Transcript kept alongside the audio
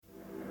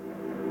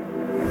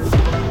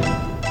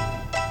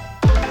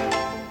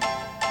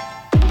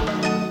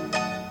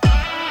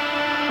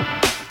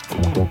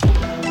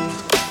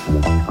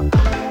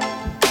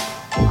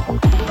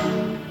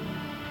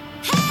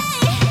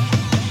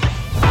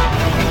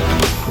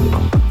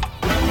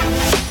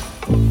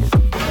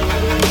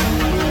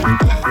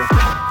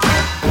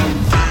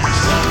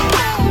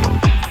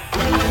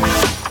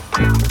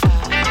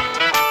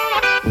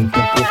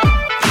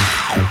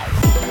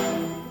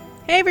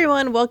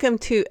everyone. Welcome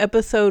to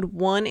episode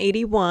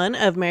 181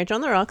 of Marriage on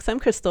the Rocks. I'm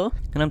Crystal.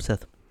 And I'm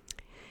Seth.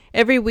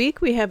 Every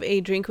week we have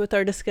a drink with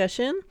our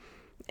discussion.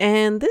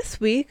 And this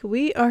week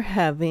we are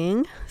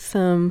having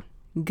some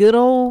good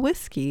old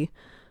whiskey.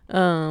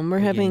 We're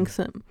having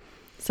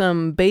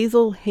some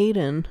Basil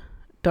Hayden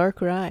dark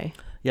rye.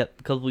 Yep,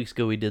 a couple weeks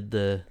ago we did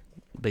the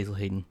Basil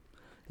Hayden,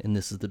 and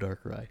this is the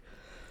dark rye.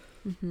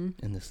 Mm-hmm.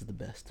 And this is the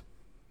best.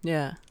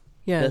 Yeah.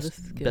 Best, this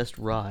is good. Best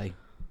rye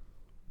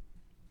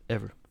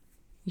ever.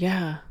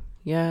 Yeah.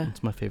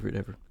 It's my favorite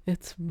ever.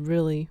 It's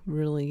really,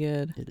 really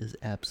good. It is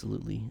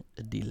absolutely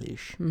a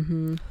delish.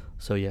 Mm-hmm.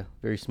 So yeah,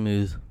 very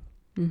smooth.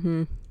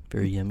 Mm-hmm.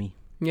 Very yummy.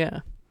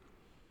 Yeah.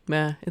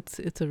 Yeah,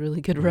 it's a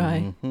really good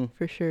rye,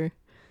 for sure.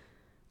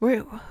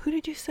 Who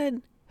did you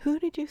say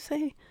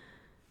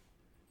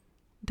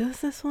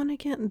does this one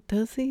again?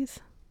 Does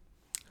these?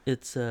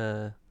 It's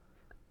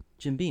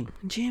Jim Beam.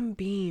 Jim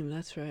Beam,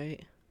 that's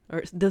right.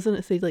 Or doesn't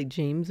it say like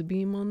James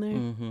Beam on there?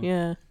 Mm-hmm.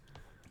 Yeah.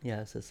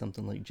 Yeah, it says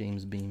something like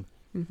James Beam.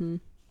 Mm-hmm.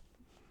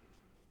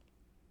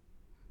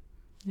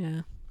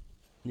 Yeah.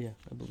 Yeah,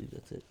 I believe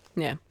that's it.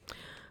 Yeah.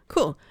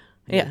 Cool.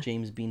 Yeah. Yeah.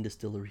 James Beam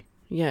Distillery.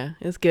 Yeah,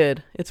 it's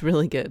good. It's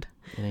really good.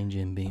 It ain't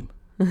Jim Beam.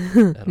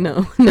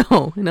 No,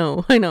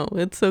 I know.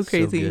 It's so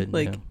crazy. So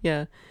good,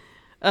 yeah.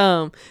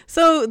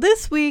 So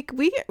this week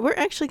we're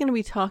actually going to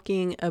be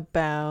talking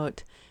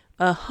about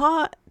a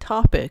hot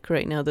topic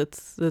right now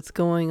that's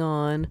going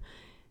on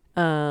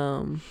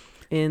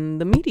in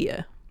the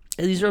media.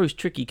 And these are always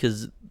tricky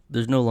because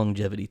there's no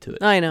longevity to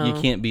it. I know. You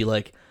can't be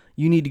like,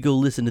 you need to go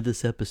listen to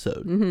this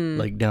episode,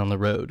 like down the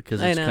road,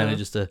 because it's kind of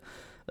just a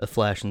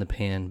flash in the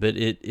pan. But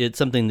it's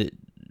something that,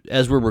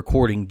 as we're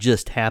recording,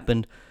 just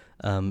happened,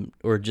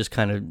 or just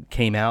kind of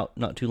came out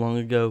not too long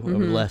ago, over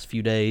the last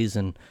few days.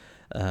 And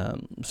as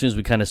soon as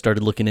we kind of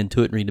started looking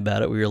into it and reading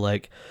about it, we were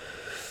like,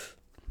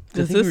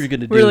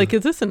 We're like,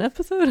 is this an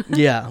episode?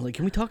 Yeah, like,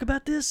 can we talk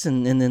about this?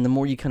 And then the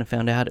more you kind of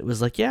found out, it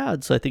was like, yeah.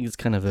 So I think it's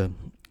kind of a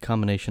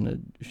combination of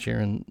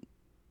sharing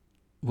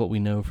what we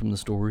know from the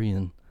story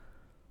and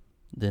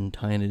then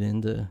tying it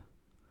into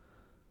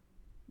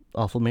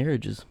awful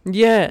marriages.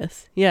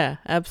 Yes. Yeah,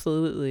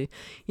 absolutely.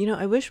 You know,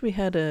 I wish we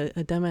had a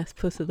dumbass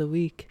puss of the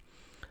week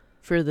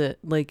for that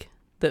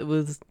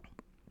was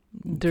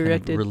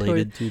directed kind of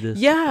related to this.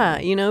 Yeah,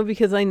 you know,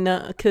 because I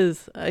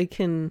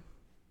can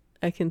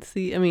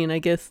see, I mean, I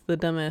guess the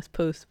dumbass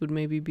post would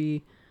maybe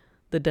be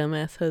the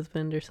dumbass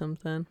husband or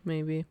something,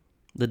 maybe.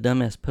 The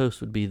dumbass post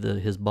would be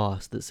his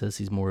boss that says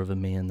he's more of a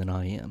man than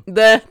I am.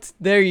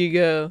 There you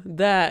go.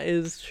 That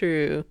is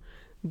true.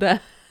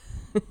 That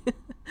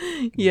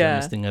yeah.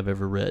 Dumbest thing I've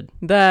ever read.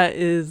 That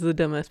is the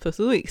dumbass post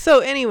of the week. So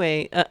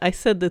anyway, I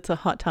said that's a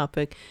hot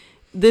topic.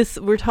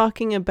 We're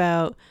talking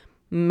about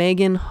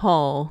Megan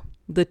Hall,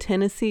 the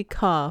Tennessee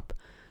cop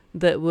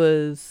that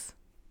was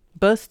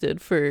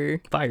busted for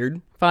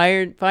Fired,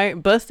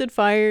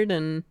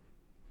 and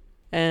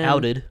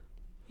outed.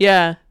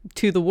 Yeah,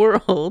 to the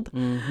world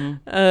Mm-hmm.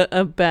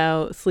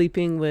 About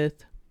sleeping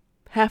with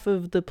half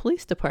of the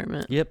police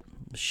department. Yep.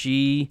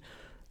 She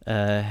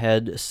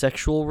had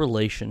sexual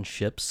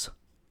relationships,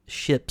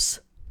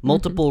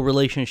 multiple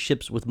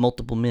relationships with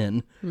multiple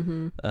men.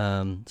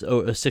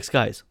 So 6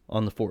 guys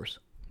on the force,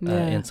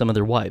 and some of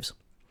their wives.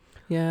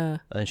 Yeah.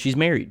 She's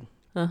married.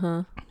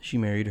 Uh-huh. She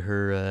married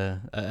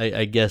her,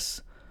 I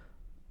guess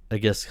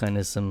kind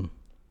of some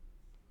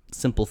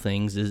simple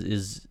things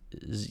is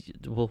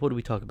well, what do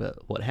we talk about?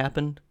 What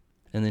happened,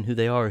 and then who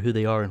they are,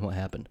 and what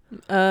happened.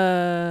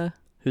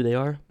 Who they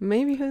are?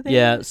 Maybe who they are.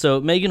 Yeah,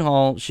 so Megan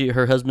Hall,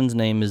 her husband's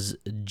name is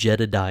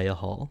Jedediah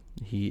Hall.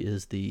 He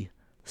is the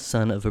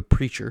son of a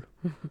preacher.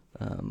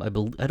 I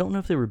don't know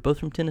if they were both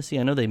from Tennessee.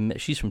 I know they met.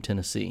 She's from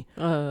Tennessee.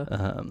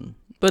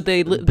 But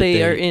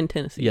they are in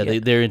Tennessee. Yeah,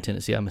 they're in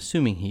Tennessee. I'm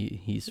assuming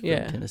he's from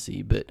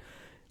Tennessee, but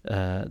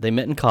they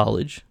met in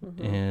college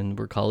and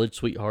were college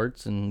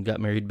sweethearts and got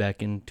married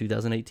back in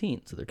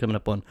 2018. So they're coming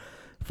up on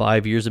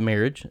 5 years of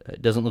marriage.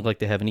 It doesn't look like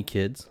they have any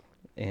kids,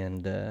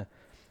 and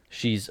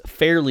she's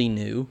fairly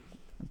new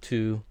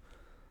to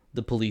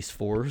the police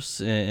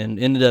force and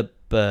ended up.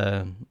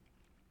 I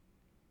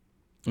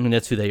mean,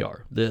 that's who they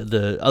are.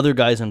 The other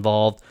guys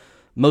involved,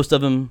 most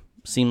of them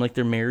seem like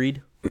they're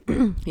married.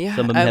 Yeah,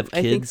 some of them have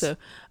kids. I think so.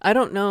 I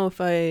don't know if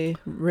I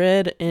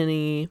read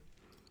any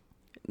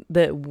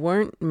that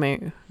weren't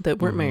married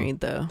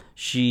though.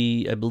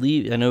 I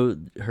know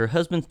her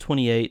husband's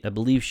 28. I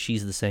believe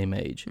she's the same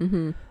age.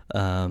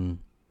 And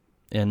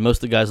most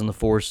of the guys on the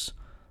force,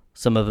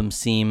 some of them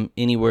seem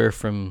anywhere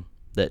from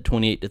that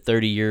 28 to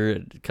 30 year.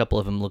 A couple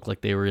of them look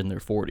like they were in their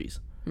 40s.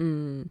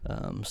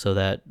 So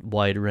that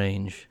wide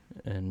range,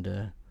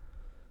 and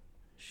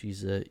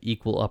she's a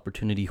equal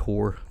opportunity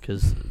whore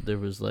because there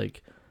was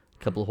like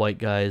a couple of white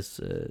guys,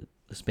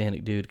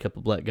 Hispanic dude, a couple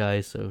of black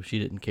guys, so she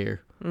didn't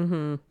care.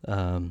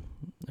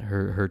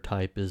 Her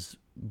type is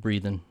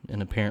breathing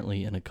and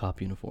apparently in a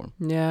cop uniform.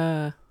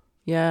 Yeah,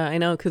 I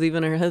know, because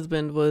even her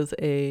husband was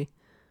a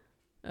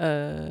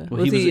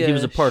he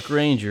was a park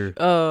ranger.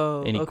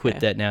 Oh, and he quit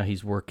that. Now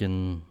he's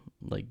working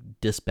like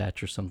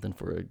dispatch or something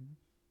for a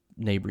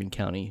neighboring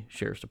county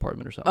sheriff's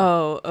department or something.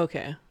 Oh,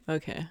 okay.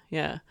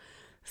 Yeah.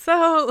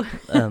 So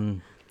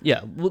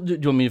yeah. Well, do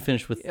you want me to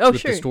finish with, sure.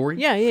 the story?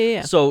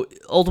 Yeah. So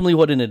ultimately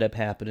what ended up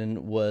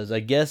happening was, I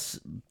guess,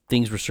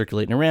 things were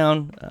circulating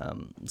around.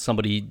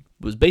 Somebody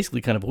was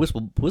basically kind of a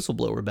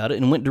whistleblower about it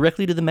and went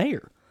directly to the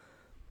mayor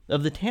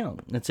of the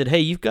town and said, hey,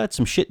 you've got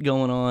some shit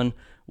going on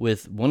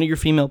with one of your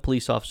female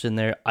police officers in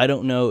there. I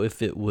don't know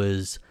if it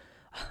was,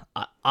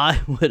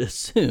 I would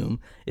assume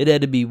it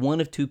had to be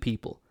one of two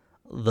people,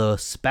 the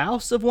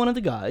spouse of one of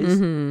the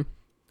guys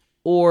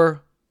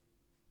or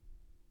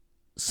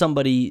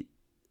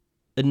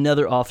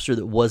another officer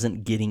that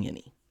wasn't getting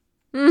any.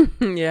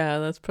 Yeah,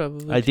 that's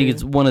probably I think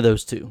it's one of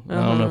those two. I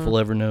don't know if we'll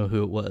ever know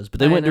who it was. But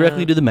they went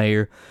directly to the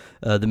mayor.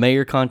 The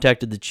mayor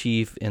contacted the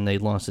chief, and they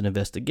launched an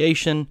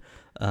investigation.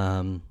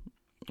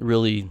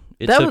 Really,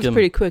 that was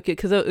pretty quick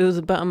because it was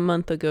about a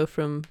month ago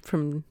from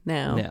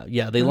now.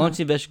 Yeah, they launched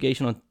the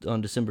investigation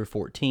on December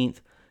 14th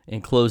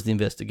and closed the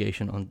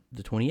investigation on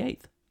the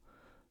 28th.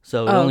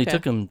 So it only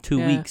took them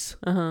 2 weeks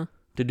to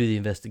do the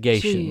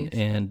investigation. Jeez.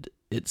 And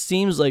it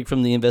seems like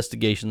from the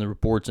investigation, the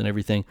reports and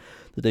everything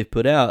that they've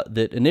put out,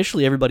 that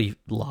initially everybody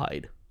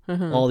lied.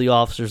 All the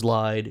officers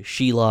lied.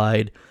 She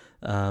lied.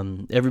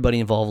 Everybody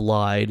involved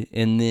lied.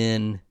 And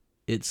then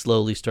it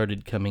slowly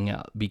started coming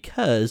out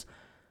because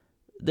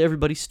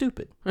everybody's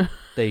stupid.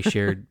 They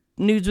shared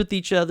nudes with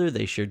each other.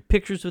 They shared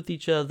pictures with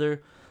each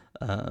other.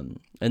 And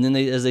then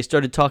as they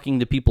started talking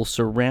to people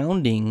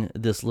surrounding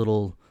this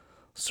little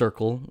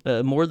circle,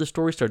 more of the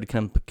story started to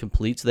come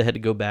complete. So they had to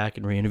go back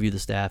and re-interview the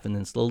staff. And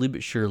then slowly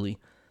but surely,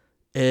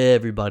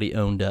 everybody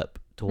owned up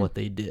to what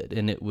they did.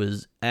 And it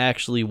was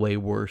actually way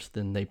worse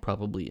than they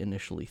probably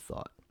initially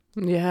thought.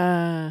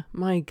 Yeah.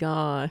 My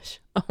gosh.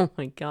 Oh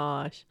my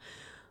gosh.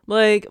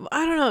 Like,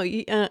 I don't know.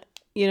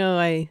 You know,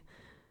 I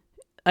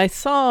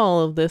saw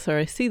all of this, or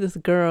I see this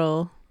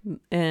girl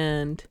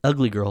and...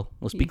 Ugly girl.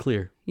 Let's be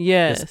clear.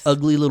 Yes. This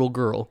ugly little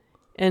girl.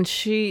 And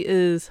she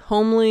is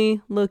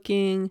homely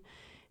looking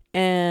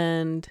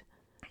and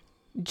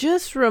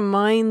just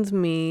reminds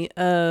me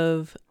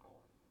of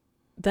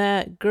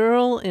that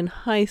girl in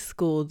high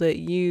school that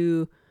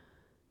you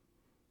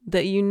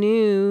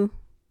knew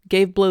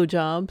gave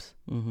blowjobs,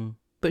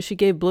 but she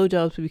gave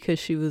blowjobs because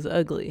she was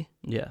ugly.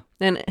 Yeah.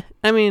 And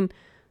I mean,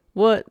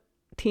 what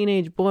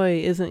teenage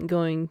boy is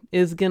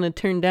gonna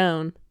turn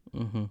down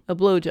a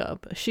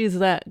blowjob? She's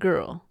that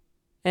girl.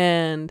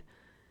 And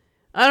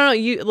I don't know,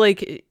 you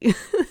like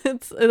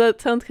that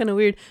sounds kind of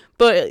weird,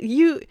 but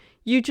you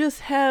just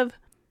have,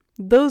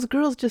 those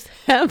girls just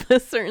have a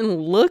certain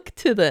look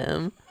to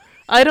them.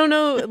 I don't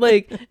know,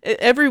 like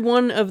every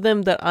one of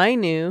them that I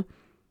knew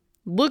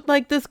looked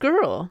like this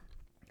girl.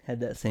 Had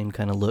that same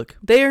kind of look.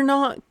 They're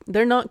not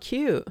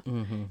cute.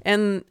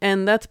 And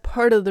that's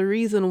part of the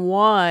reason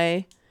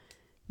why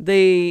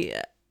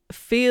they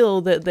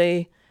feel that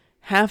they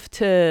have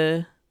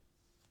to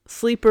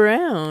sleep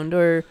around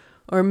or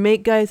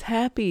make guys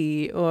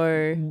happy,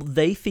 or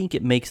they think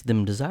it makes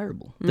them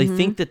desirable. They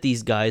think that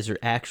these guys are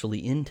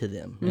actually into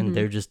them and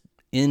they're just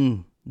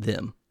in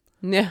them.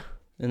 Yeah.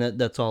 And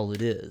that's all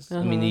it is.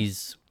 I mean,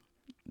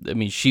 in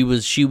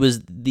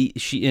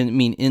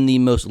the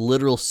most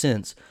literal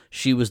sense,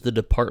 she was the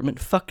department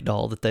fuck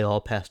doll that they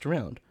all passed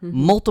around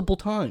multiple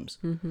times.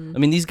 I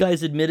mean, these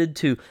guys admitted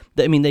to,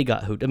 they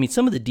got hooked. I mean,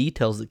 some of the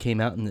details that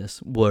came out in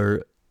this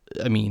were,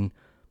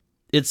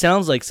 it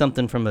sounds like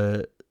something from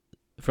a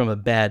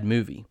bad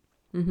movie,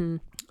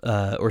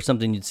 or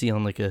something you'd see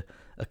on like a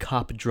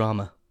cop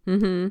drama,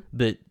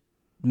 but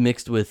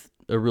mixed with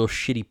a real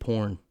shitty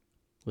porn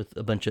with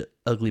a bunch of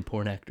ugly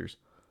porn actors.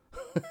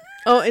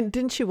 Oh, and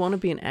didn't she want to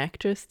be an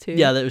actress too?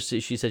 Yeah,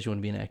 she said she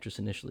wanted to be an actress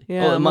initially.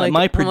 Yeah,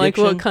 my prediction. I'm like,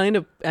 what kind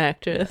of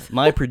actress?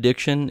 My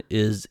prediction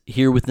is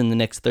here within the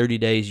next 30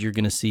 days, you're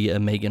going to see a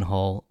Megan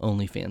Hall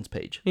OnlyFans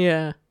page.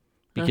 Yeah,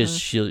 because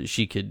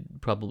she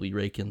could probably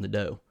rake in the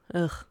dough.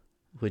 Ugh.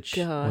 Which,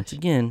 once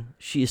again,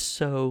 she is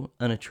so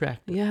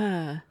unattractive.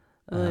 Yeah,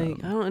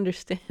 like I don't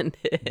understand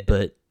it.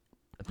 But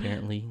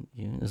apparently,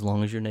 as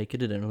long as you're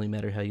naked, it doesn't really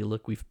matter how you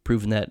look. We've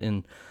proven that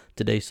in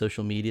today's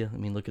social media. I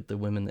mean, look at the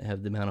women that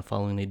have the amount of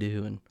following they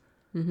do,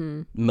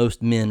 and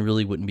most men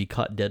really wouldn't be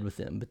caught dead with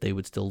them, but they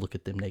would still look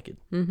at them naked.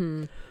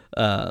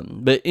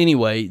 But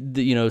anyway,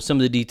 some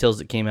of the details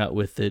that came out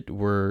with it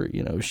were,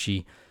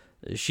 she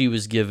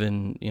was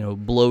given,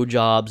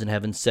 blowjobs and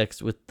having sex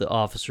with the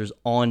officers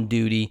on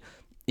duty,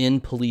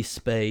 in police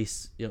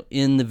space,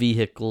 in the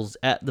vehicles,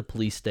 at the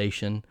police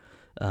station.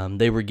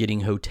 They were getting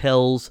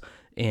hotels,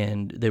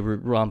 and they were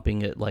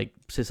romping at, like,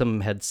 say some of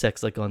them had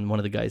sex like on one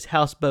of the guys'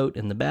 houseboat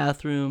in the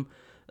bathroom.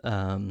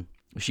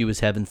 She was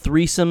having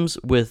threesomes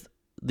with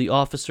the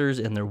officers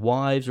and their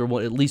wives, or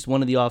at least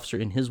one of the officer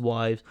and his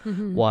wife.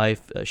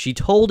 She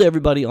told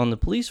everybody on the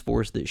police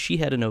force that she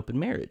had an open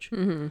marriage,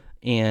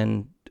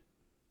 and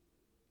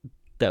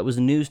that was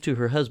news to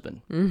her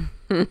husband.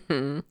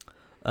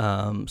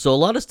 So a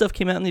lot of stuff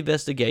came out in the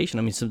investigation.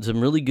 I mean,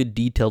 some really good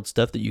detailed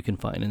stuff that you can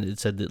find. And it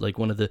said that, like,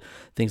 one of the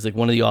things, like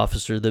one of the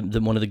officer,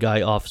 one of the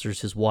guy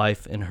officers, his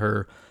wife and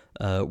her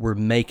were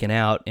making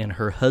out, and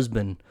her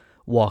husband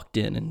walked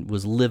in and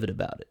was livid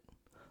about it.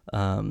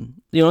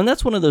 And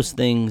that's one of those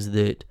things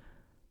that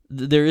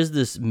there is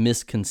this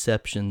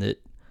misconception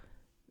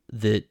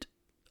that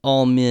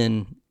all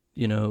men,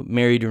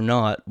 married or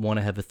not, want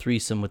to have a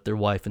threesome with their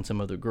wife and some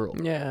other girl.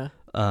 Yeah.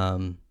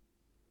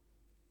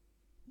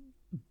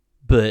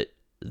 But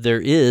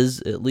there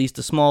is at least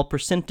a small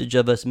percentage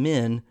of us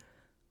men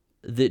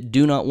that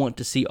do not want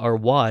to see our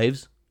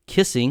wives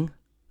kissing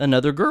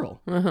another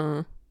girl.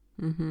 Uh-huh.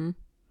 Mm-hmm.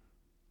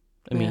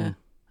 I mean,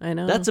 I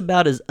know. That's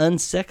about as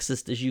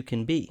unsexist as you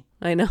can be.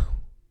 I know.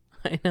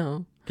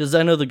 Because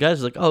I know the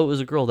guys are like, oh, it was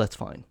a girl, that's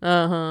fine.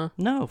 Uh-huh.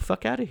 No,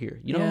 fuck out of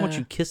here. You don't want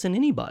you kissing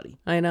anybody.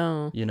 I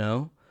know.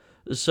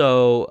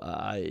 So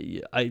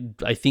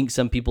I think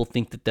some people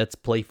think that that's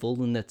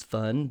playful and that's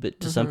fun,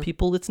 but to some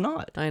people it's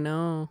not. I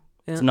know.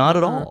 It's not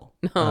at all.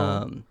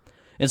 No.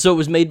 And so it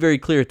was made very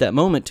clear at that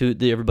moment to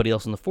everybody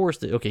else in the force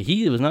that, okay,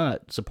 he was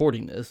not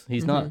supporting this.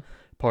 He's not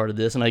part of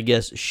this. And I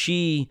guess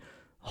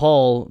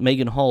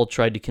Megan Hall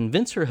tried to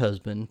convince her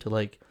husband to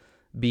like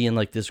be in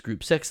like this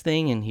group sex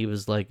thing. And he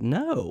was like,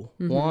 no,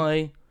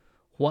 why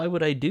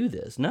would I do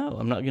this? No,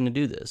 I'm not going to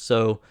do this.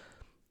 So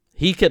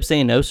he kept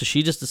saying no. So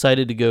she just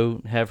decided to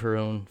go have her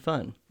own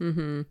fun.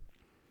 Mm-hmm.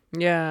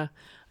 Yeah.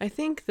 I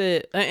think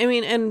that, I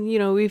mean, and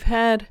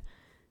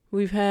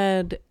we've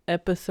had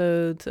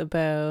episodes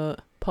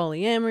about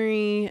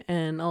polyamory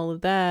and all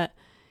of that.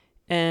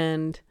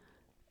 And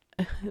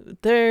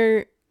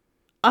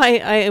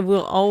I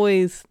will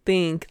always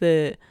think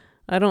that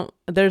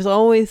there's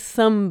always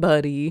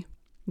somebody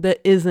that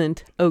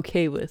isn't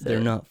okay with it. They're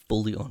not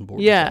fully on board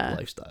with that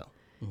lifestyle.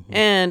 Mm-hmm.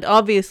 And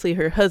obviously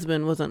her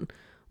husband wasn't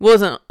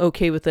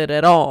okay with it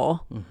at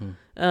all.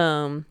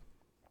 Mm-hmm.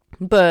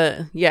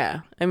 But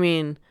yeah, I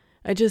mean,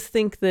 I just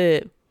think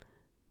that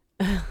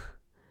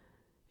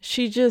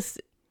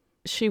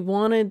she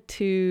wanted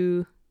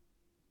to,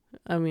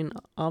 I mean,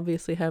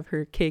 obviously have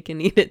her cake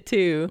and eat it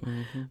too.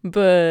 Mm-hmm.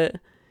 But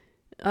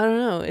I don't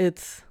know.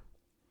 It's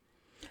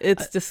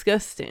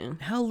disgusting.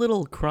 How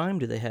little crime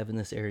do they have in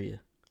this area?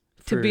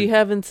 To be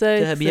having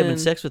sex. To be having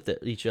sex with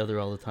each other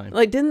all the time.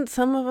 Like, didn't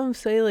some of them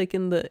say like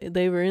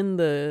they were in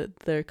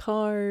their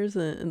cars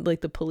and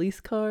like the police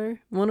car?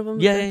 One of them.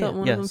 Yeah.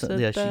 One of them said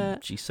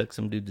that. She sucked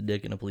some dude's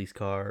dick in a police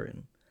car,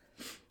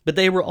 but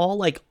they were all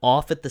like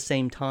off at the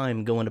same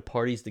time, going to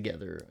parties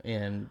together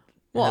and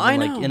having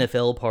like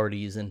NFL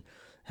parties and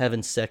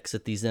having sex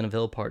at these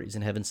NFL parties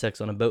and having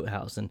sex on a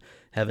boathouse and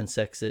having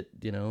sex at,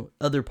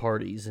 other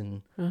parties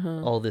and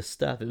all this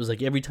stuff. It was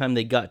like every time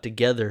they got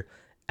together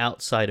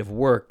outside of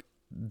work,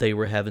 they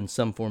were having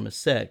some form of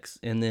sex.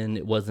 And then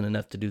it wasn't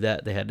enough to do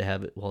that. They had to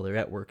have it while they're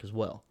at work as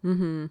well.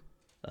 Mm-hmm.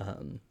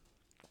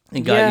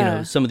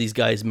 And some of these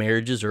guys'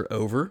 marriages are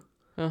over.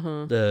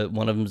 Uh-huh.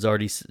 One of them's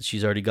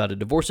she's already got a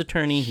divorce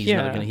attorney. He's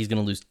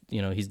gonna lose,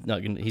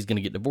 he's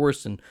gonna get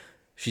divorced and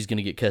she's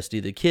gonna get custody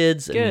of the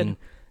kids. Good. I mean,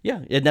 yeah,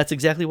 and that's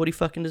exactly what he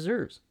fucking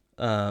deserves.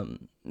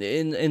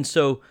 And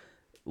so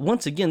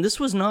once again, this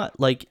was not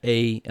like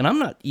and I'm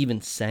not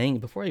even saying,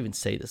 before I even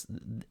say this,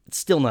 it's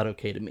still not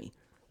okay to me.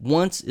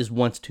 Once is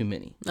once too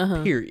many,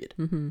 period.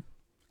 Mm-hmm.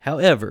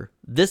 However,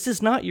 this is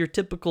not your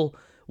typical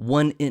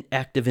one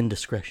act of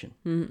indiscretion.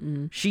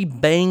 Mm-mm. She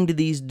banged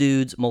these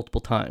dudes multiple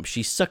times.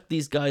 She sucked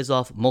these guys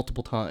off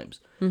multiple times.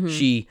 Mm-hmm.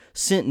 She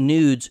sent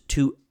nudes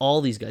to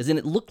all these guys. And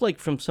it looked like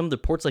from some of the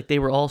reports, like they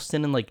were all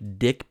sending like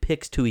dick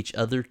pics to each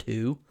other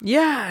too.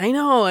 Yeah, I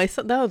know. I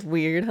thought that was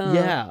weird, huh?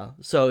 Yeah.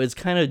 So it's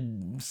kind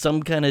of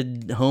some kind of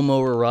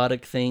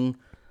homoerotic thing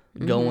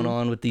going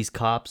on with these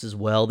cops as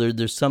well.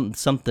 There's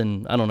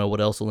something, I don't know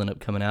what else will end up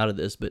coming out of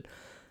this, but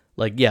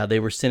like, yeah, they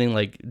were sending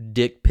like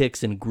dick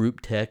pics and group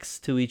texts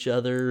to each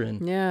other,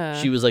 and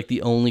she was like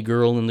the only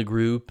girl in the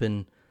group,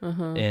 and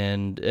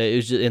it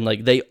was just, and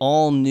like they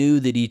all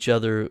knew that each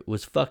other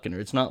was fucking her.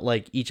 It's not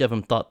like each of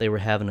them thought they were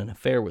having an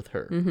affair with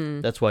her.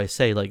 Mm-hmm. That's why I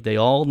say like they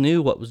all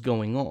knew what was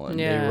going on.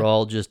 Yeah. They were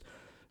all just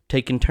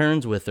taking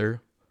turns with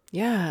her.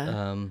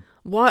 Yeah.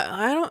 Why?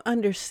 I don't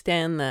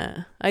understand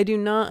that. I do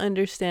not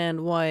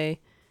understand why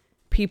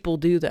people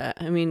do that.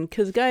 I mean,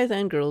 because guys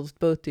and girls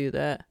both do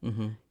that.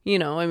 Mm-hmm.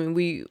 I mean,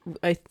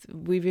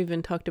 we've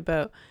even talked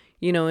about,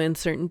 in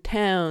certain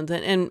towns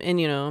and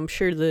I'm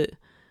sure that,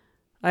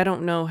 I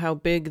don't know how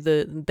big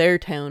their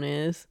town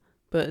is,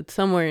 but it's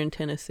somewhere in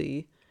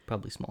Tennessee.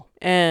 Probably small.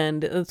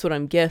 And that's what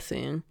I'm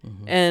guessing.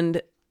 Mm-hmm.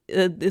 And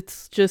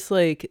it's just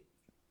like,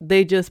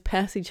 they just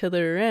pass each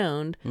other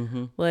around.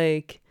 Mm-hmm.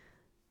 Like,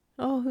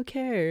 oh, who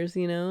cares?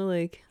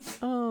 Like,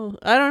 oh,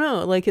 I don't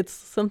know. Like, it's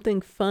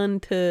something fun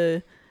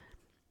to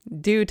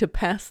do to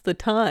pass the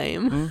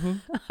time. Mm-hmm.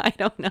 I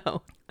don't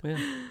know. Yeah.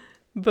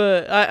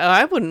 But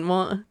I wouldn't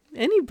want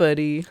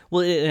anybody.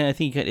 Well, and I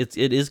think it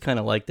is kind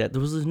of like that.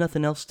 There's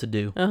nothing else to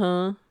do.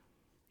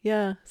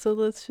 Yeah. So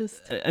let's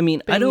just. I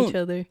mean, each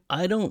other.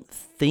 I don't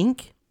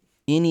think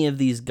any of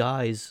these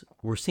guys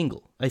were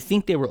single. I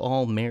think they were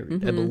all married.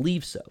 Mm-hmm. I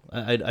believe so.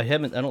 I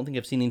don't think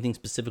I've seen anything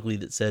specifically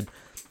that said,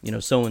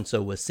 so and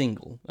so was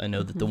single. I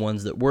know that the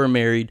ones that were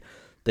married,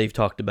 they've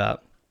talked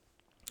about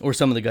Or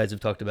some of the guys have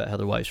talked about how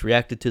their wives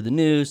reacted to the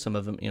news. Some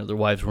of them, their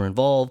wives were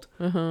involved.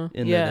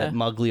 That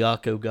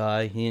Magliocco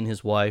guy, he and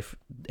his wife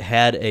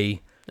had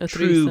a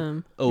true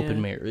threesome.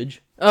 open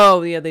marriage.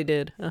 Oh, yeah, they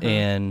did.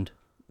 And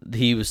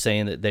he was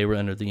saying that they were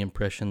under the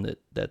impression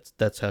that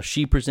that's how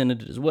she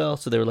presented it as well.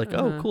 So they were like,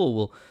 oh, cool.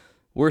 Well,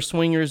 we're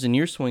swingers and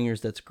you're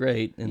swingers. That's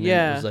great. And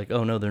then it was like,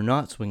 oh, no, they're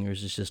not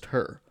swingers. It's just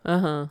her.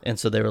 And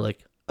so they were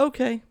like,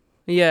 okay.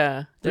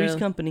 Yeah. Three's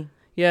company.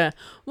 Yeah.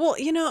 Well,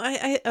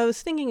 I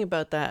was thinking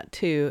about that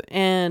too.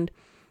 And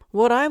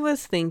what I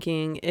was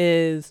thinking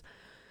is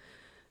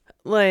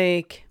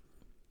like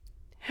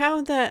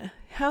how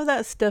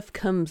that stuff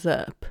comes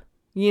up,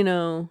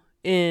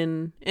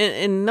 in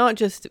not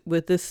just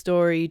with this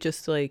story,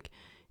 just like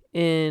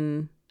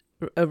in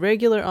a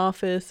regular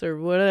office or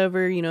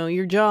whatever,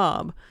 your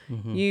job.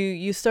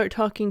 You start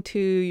talking to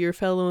your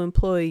fellow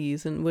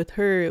employees, and with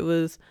her it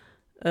was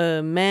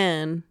a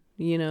man,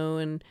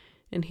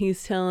 and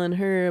he's telling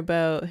her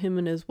about him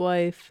and his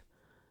wife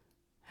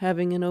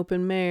having an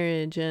open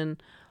marriage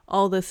and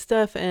all this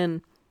stuff. And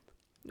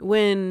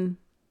when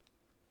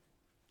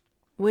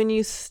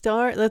you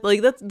start,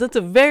 that's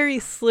a very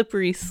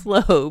slippery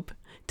slope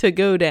to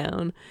go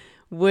down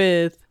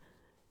with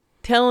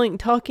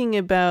talking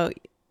about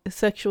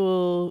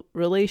sexual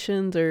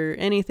relations or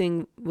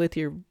anything with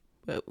your,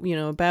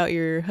 about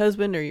your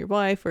husband or your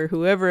wife or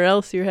whoever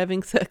else you're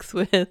having sex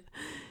with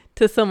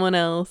to someone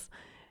else.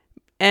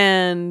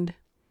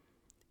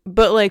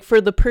 But like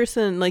for the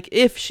person, like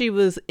if she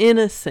was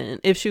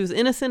innocent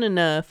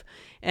enough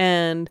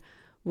and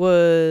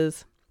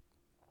this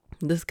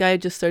guy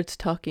just starts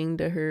talking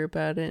to her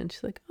about it and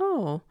she's like,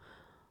 oh,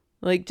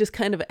 like just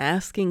kind of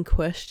asking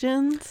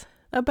questions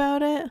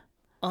about it.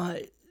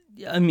 I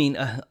mean,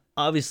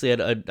 obviously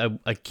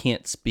I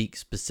can't speak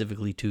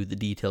specifically to the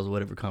details of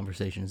whatever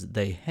conversations that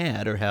they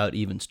had or how it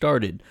even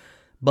started,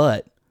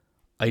 but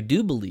I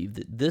do believe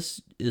that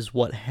this is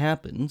what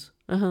happens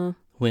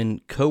when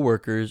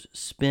coworkers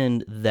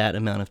spend that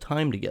amount of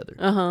time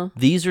together.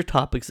 These are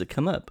topics that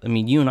come up. I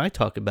mean, you and I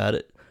talk about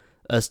it,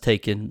 us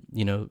taking,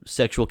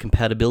 sexual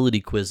compatibility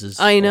quizzes.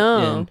 I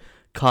know. In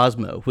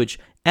Cosmo, which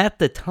at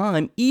the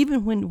time,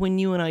 even when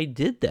you and I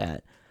did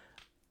that,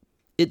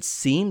 it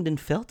seemed and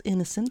felt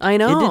innocent. I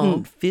know. It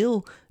didn't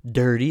feel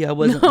dirty. I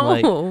wasn't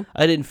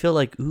I didn't feel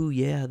like, ooh,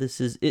 yeah,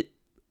 this is it.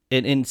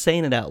 And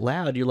saying it out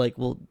loud, you're like,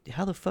 well,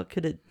 how the fuck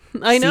could it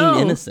seem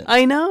innocent?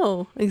 I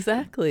know,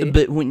 exactly.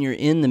 But when you're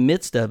in the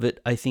midst of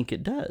it, I think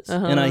it does.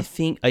 And I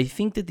think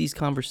that these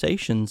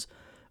conversations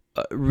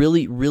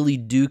really, really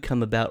do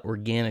come about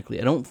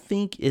organically. I don't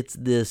think it's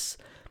this.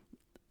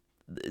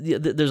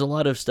 There's a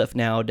lot of stuff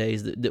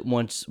nowadays that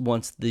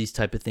wants these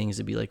type of things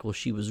to be like, well,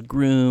 she was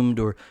groomed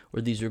or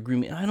these are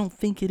grooming. I don't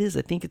think it is.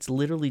 I think it's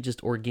literally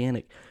just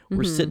organic.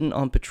 We're sitting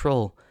on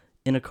patrol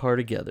in a car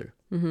together.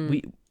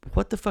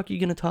 What the fuck are you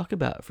going to talk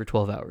about for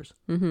 12 hours?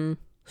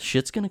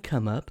 Shit's going to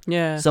come up.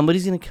 Yeah.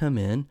 Somebody's going to come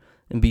in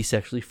and be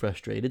sexually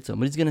frustrated.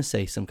 Somebody's going to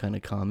say some kind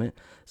of comment.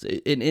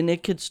 And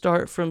it could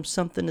start from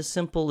something as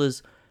simple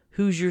as,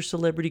 who's your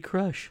celebrity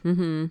crush? I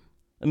mean,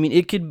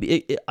 it could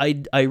be,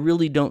 I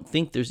really don't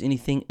think there's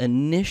anything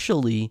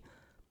initially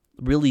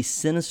really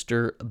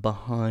sinister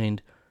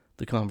behind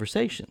the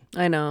conversation.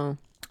 I know.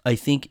 I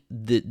think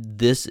that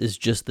this is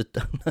just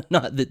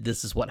not that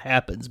this is what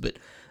happens, but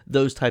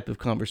those type of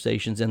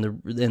conversations and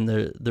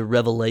the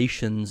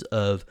revelations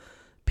of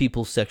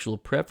people's sexual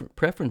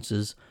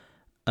preferences,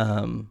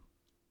 I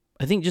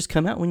think just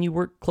come out when you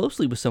work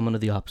closely with someone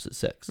of the opposite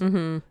sex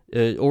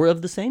or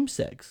of the same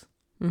sex.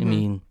 I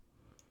mean,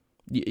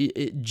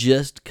 it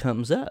just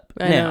comes up.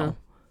 I know.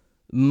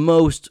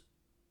 Most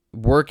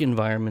work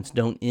environments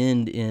don't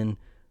end in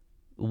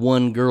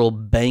one girl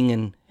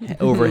banging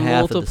over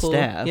half of the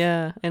staff.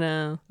 Yeah, I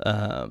know.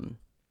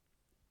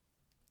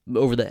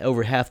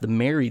 Over half the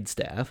married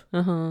staff.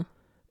 And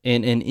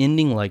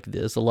ending like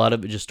this, a lot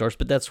of it just starts,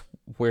 but that's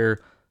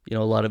where, a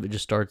lot of it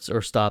just starts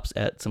or stops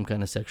at some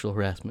kind of sexual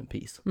harassment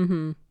piece.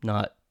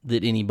 Not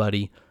that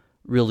anybody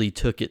really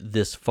took it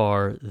this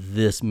far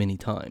this many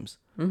times.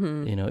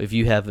 If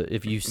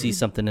you see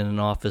something in an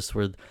office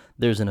where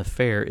there's an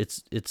affair,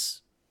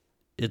 it's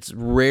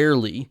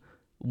rarely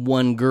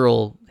one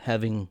girl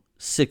having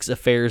 6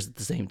 affairs at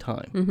the same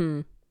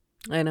time.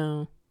 I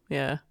know.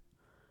 Yeah.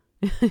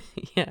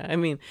 Yeah. I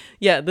mean,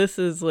 yeah, this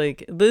is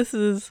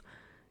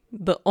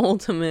the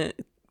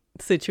ultimate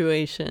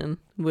situation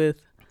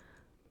with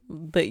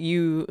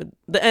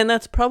and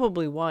that's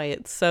probably why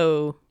it's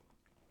so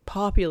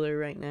popular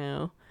right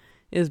now,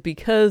 is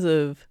because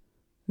of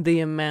the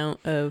amount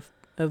of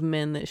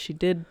men that she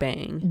did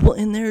bang. Well,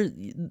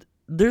 and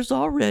there's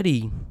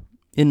already,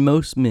 in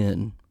most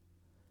men,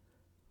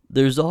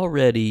 there's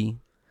already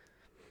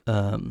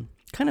kind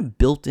of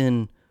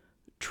built-in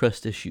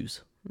trust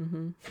issues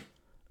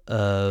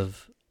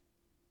of,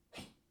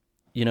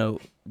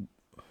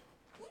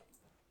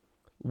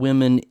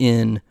 women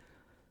in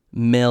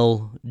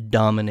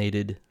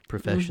male-dominated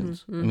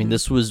professions. I mean,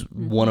 this was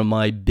one of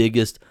my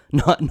biggest,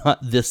 not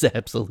this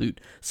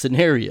absolute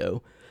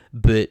scenario,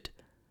 but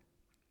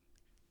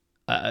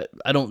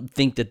I don't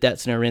think that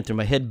scenario ran through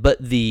my head,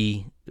 but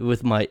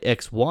with my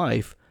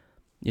ex-wife,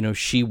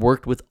 she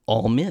worked with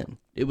all men.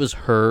 It was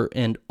her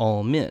and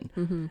all men.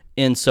 Mm-hmm.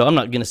 And so I'm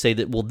not going to say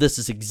that, well, this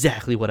is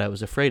exactly what I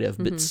was afraid of,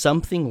 but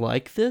something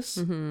like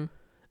this,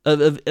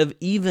 of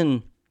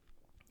even,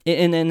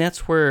 and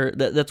that's where,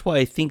 that's why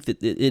I think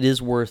that it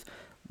is worth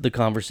the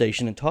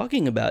conversation and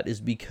talking about, is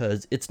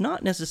because it's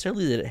not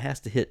necessarily that it has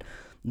to hit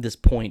this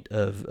point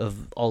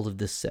of all of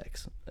this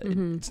sex.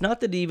 Mm-hmm. It's not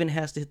that it even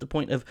has to hit the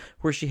point of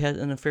where she had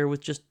an affair with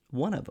just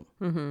one of them.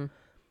 Mm-hmm.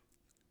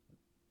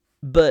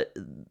 But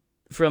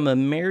from a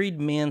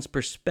married man's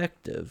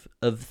perspective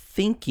of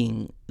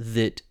thinking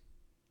that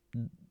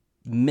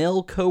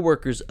male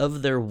coworkers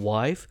of their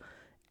wife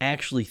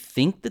actually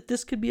think that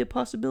this could be a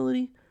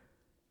possibility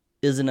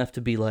is enough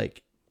to be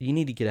like, you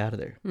need to get out of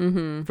there.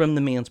 Mm-hmm. From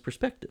the man's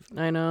perspective.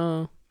 I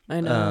know.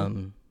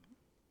 And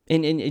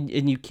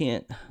you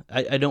can't,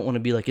 I don't want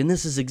to be like, and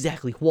this is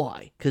exactly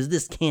why, because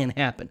this can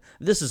happen.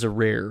 This is a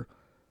rarity.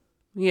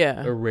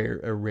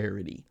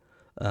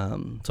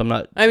 So I'm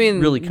not. I mean,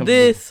 really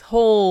this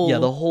whole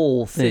the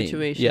whole thing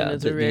situation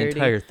is a rarity. The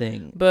entire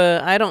thing.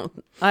 But I don't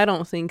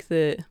think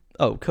that.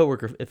 Oh,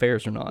 coworker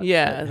affairs are not.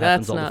 Yeah,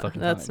 that's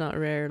not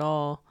rare at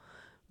all.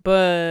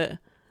 But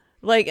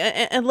like,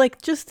 and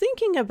like, just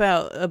thinking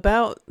about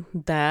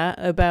that,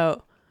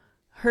 about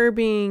her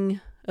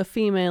being a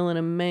female in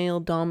a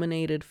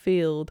male-dominated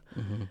field,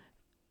 mm-hmm.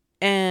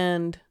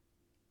 and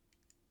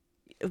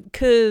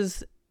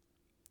because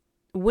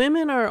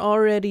women are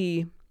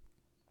already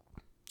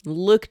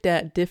looked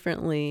at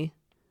differently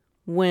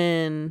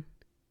when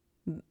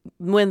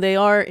they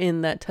are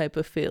in that type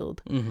of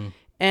field, mm-hmm.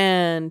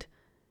 and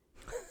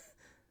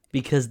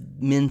because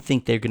men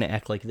think they're going to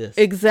act like this.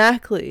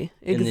 Exactly.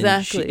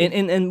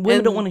 And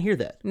women don't want to hear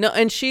that. No,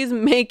 and she's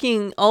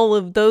making all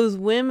of those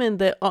women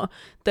that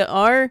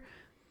are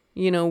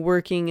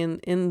working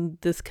in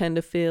this kind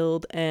of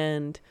field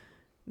and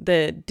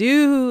that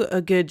do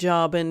a good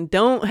job and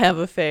don't have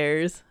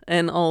affairs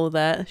and all of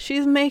that.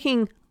 She's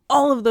making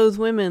all of those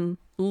women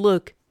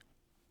look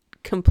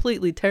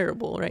completely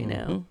terrible right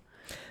now.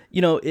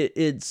 It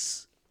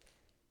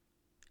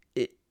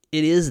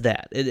is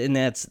that. And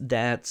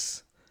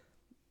that's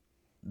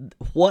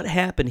what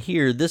happened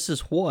here. This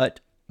is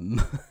what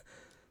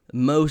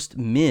most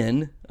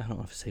men, I don't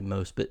know if I say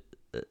most, but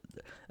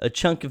a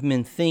chunk of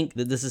men think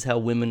that this is how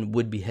women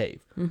would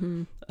behave.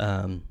 Mm-hmm.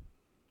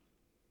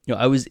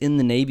 I was in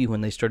the Navy when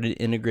they started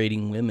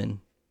integrating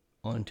women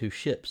onto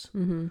ships,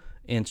 mm-hmm.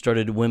 and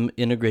started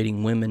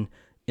integrating women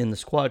in the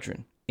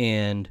squadron.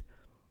 And,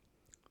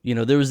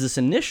 there was this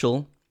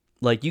initial,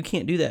 like, you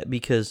can't do that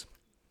because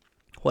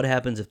what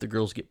happens if the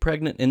girls get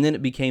pregnant? And then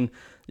it became,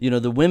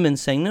 the women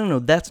saying, no,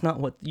 that's not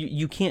what,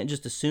 you can't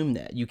just assume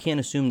that. You can't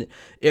assume that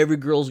every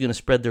girl's going to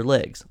spread their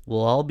legs.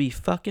 Well, I'll be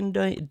fucking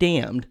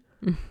damned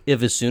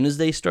if as soon as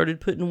they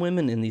started putting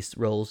women in these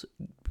roles,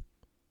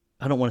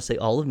 I don't want to say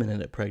all of them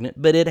ended up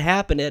pregnant, but it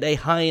happened at a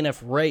high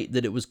enough rate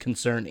that it was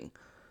concerning.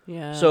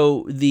 Yeah.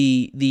 So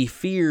the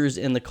fears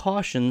and the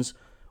cautions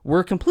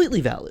were completely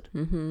valid.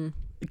 Mm-hmm.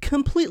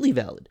 Completely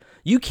valid.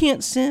 You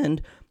can't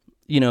send,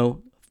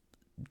 10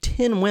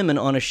 women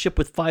on a ship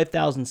with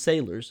 5,000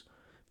 sailors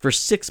for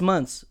 6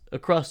 months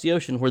across the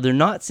ocean where they're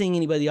not seeing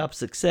anybody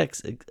opposite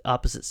sex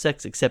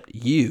except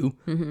you,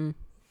 mm-hmm.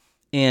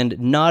 and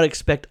not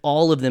expect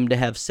all of them to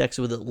have sex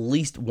with at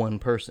least one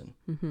person.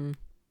 Mm-hmm.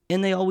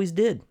 And they always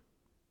did.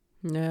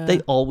 Yeah. They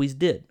always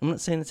did. I'm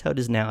not saying that's how it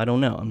is now. I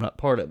don't know. I'm not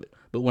part of it.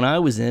 But when I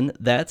was in,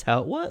 that's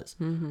how it was.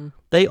 Mm-hmm.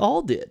 They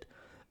all did.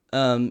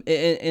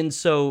 And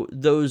so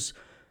those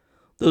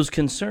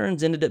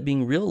concerns ended up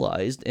being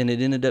realized, and it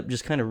ended up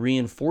just kind of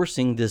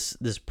reinforcing this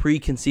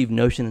preconceived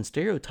notion and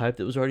stereotype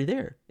that was already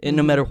there. And mm-hmm.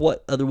 no matter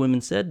what other women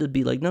said, to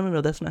be like,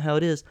 no, that's not how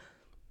it is.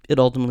 It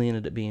ultimately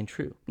ended up being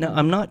true. Now, mm-hmm.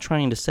 I'm not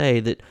trying to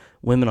say that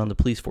women on the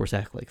police force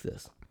act like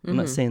this. I'm mm-hmm.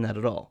 not saying that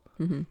at all.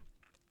 Mm-hmm.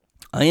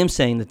 I am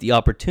saying that the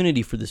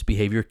opportunity for this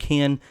behavior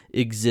can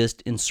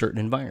exist in certain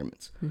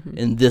environments. Mm-hmm.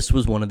 And this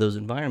was one of those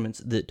environments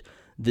that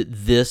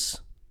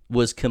this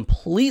was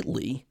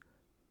completely,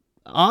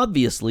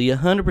 obviously,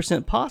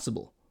 100%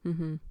 possible.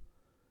 Mm-hmm.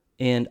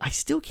 And I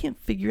still can't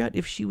figure out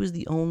if she was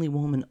the only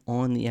woman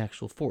on the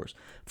actual force.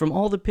 From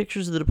all the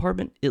pictures of the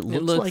department, it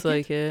looks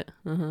like it.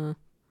 Uh-huh.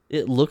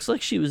 It looks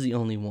like she was the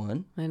only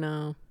one. I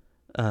know.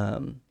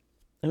 And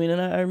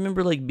I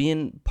remember like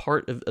being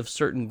part of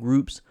certain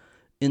groups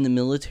in the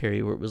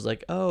military where it was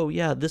like, oh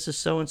yeah, this is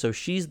so-and-so.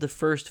 She's the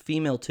first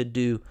female to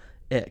do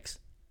X.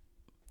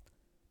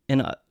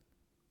 And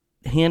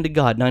hand to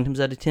God, 9 times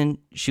out of 10,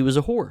 she was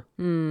a whore.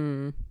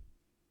 Mm.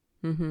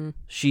 Mm-hmm.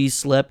 She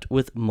slept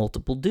with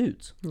multiple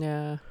dudes.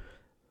 Yeah.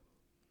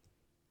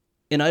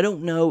 And I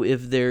don't know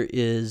if there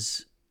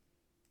is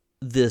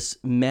this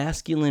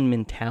masculine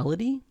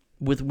mentality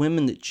with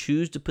women that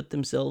choose to put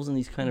themselves in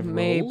these kind of roles.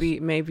 Maybe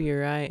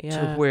you're right,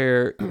 yeah. To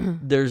where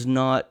there's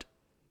not,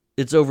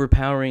 it's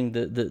overpowering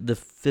the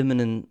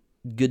feminine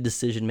good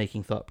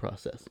decision-making thought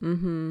process.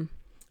 Mm-hmm.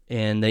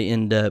 And they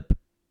end up,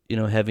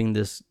 having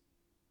this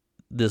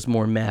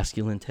more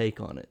masculine take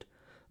on it.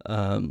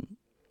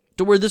 Don't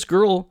To where this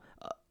girl,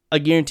 I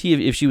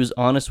guarantee if she was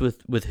honest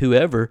with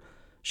whoever,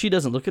 she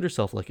doesn't look at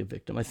herself like a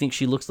victim. I think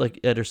she looks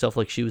at herself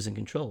like she was in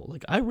control.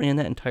 Like, I ran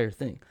that entire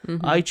thing.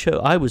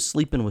 I was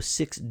sleeping with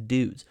 6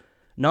 dudes.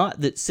 Not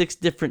that 6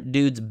 different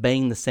dudes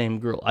bang the same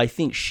girl. I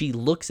think she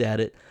looks at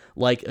it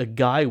like a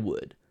guy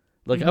would.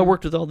 Like, I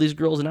worked with all these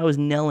girls and I was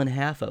nailing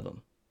half of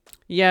them.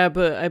 Yeah,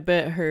 but I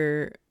bet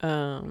her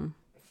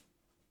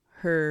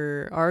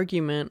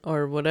argument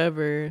or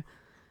whatever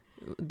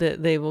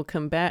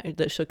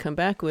that she'll come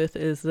back with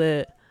is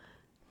that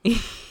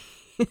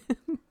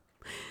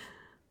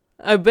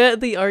I bet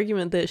the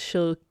argument that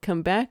she'll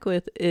come back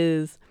with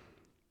is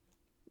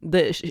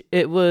that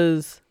it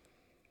was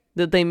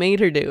that they made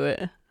her do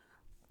it.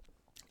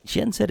 She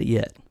hadn't said it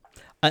yet,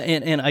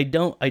 and I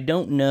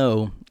don't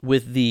know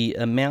with the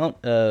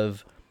amount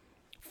of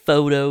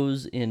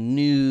photos and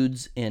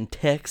nudes and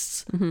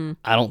texts.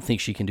 I don't think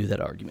she can do that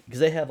argument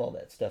because they have all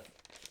that stuff.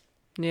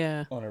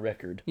 Yeah. On a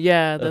record.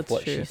 Yeah, of that's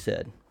what true. she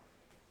said.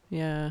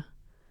 Yeah.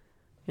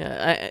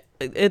 Yeah.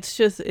 It's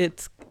just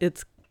it's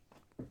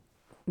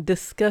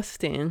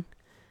disgusting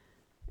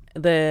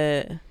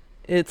that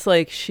it's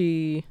like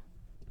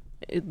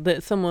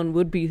that someone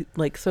would be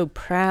like so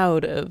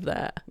proud of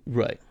that.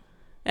 Right.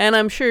 And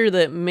I'm sure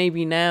that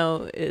maybe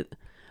now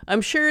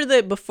I'm sure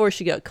that before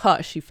she got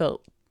caught she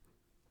felt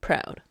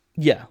proud.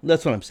 Yeah,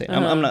 that's what I'm saying.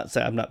 I'm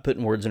not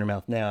putting words in her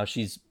mouth now.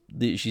 She's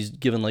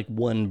given like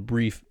one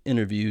brief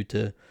interview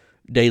to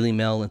Daily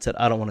Mail and said,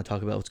 "I don't want to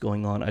talk about what's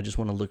going on. I just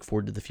want to look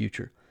forward to the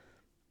future."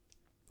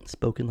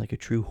 Spoken like a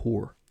true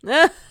whore.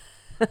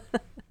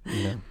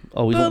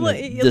 Always want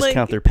to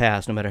discount their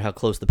past, no matter how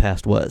close the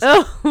past was.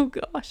 Oh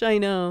gosh, I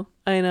know.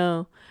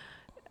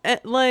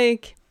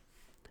 Like,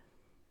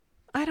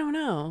 I don't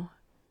know.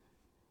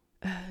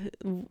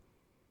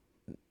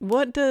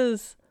 What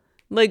does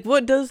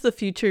the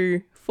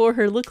future for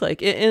her look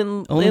like?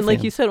 And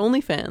like you said,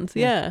 OnlyFans.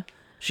 Yeah.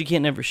 She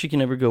can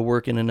never go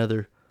work in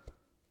another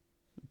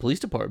police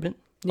department.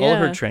 Yeah. All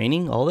her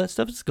training, all that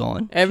stuff is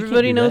gone.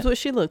 Everybody knows what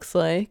she looks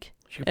like.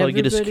 She could probably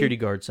get a security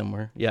guard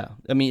somewhere. Yeah.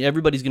 I mean,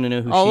 everybody's going to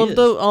know who she is.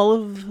 All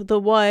of the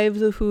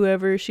wives of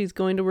whoever she's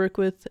going to work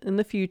with in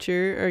the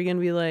future are going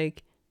to be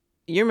like,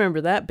 you remember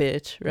that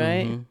bitch,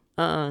 right?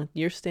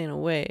 You're staying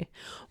away.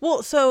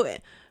 Well, so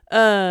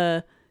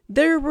there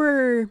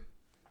were,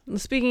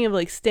 speaking of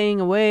like staying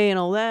away and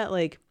all that,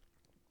 like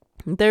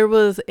there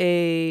was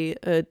a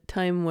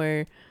time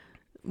where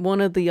one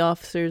of the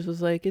officers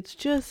was like, it's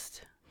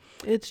just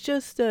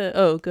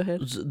oh, go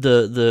ahead.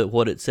 The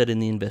what it said in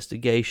the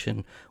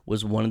investigation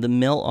was one of the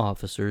male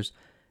officers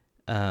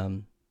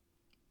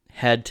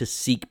had to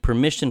seek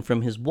permission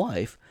from his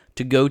wife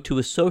to go to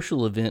a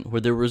social event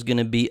where there was going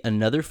to be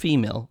another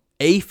female,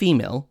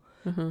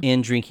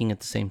 and drinking at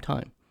the same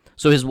time.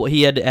 So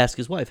he had to ask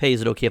his wife, "Hey, is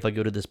it okay if I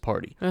go to this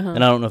party?"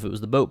 And I don't know if it was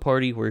the boat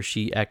party where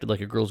she acted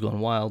like a girl's gone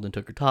wild and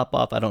took her top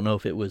off. I don't know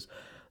if it was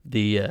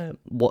the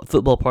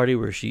football party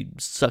where she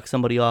sucked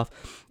somebody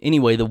off.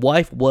 Anyway, the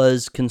wife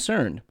was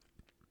concerned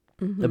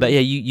about,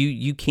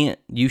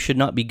 you should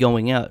not be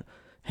going out,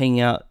 hanging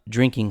out,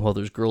 drinking while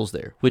there's girls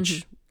there,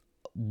 which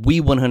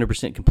we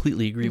 100%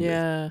 completely agree with.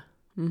 Yeah.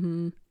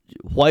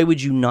 Why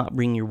would you not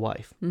bring your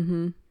wife?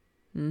 You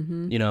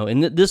know,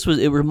 and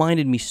it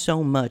reminded me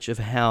so much of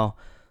how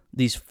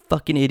these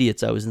fucking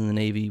idiots I was in the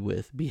Navy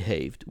with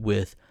behaved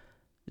with.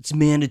 It's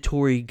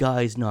mandatory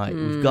guys' night.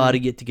 We've got to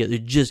get together.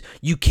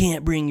 You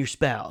can't bring your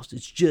spouse.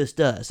 It's just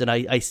us. And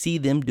I see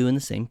them doing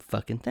the same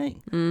fucking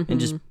thing. And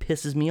just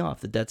pisses me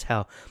off that's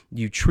how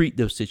you treat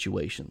those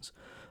situations.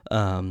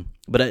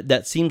 But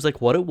that seems like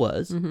what it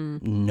was.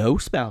 No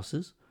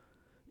spouses.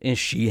 And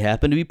she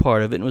happened to be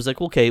part of it and was like,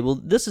 okay, well,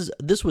 this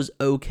was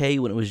okay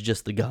when it was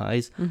just the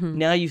guys.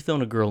 Now you've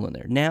thrown a girl in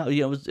there. Now,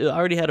 I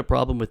already had a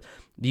problem with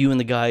you and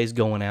the guys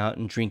going out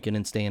and drinking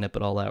and staying up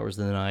at all hours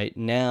of the night.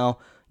 Now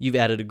you've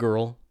added a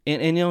girl.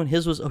 And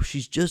his was,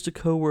 she's just a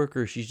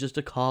coworker. She's just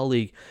a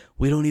colleague.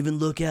 We don't even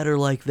look at her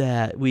like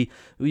that.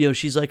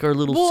 She's like our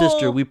little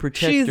sister. We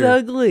protect her. She's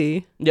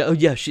ugly. Yeah. Oh,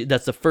 yeah.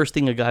 That's the first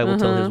thing a guy will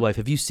tell his wife.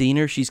 Have you seen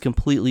her? She's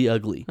completely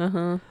ugly.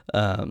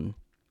 And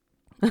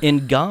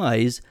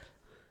guys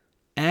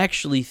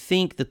actually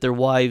think that their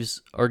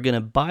wives are going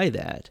to buy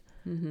that.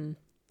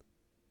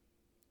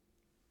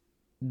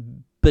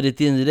 But at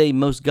the end of the day,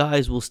 most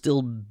guys will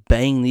still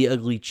bang the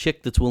ugly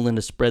chick that's willing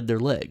to spread their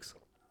legs.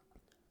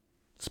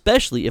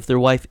 Especially if their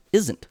wife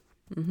isn't.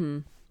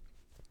 And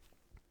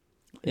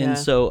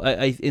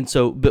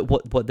so but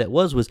what that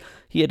was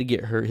he had to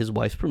get his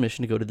wife's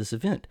permission to go to this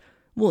event.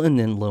 Well, and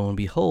then lo and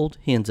behold,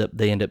 they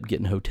end up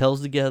getting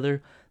hotels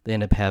together. They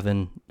end up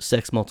having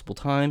sex multiple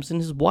times, and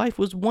his wife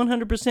was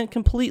 100%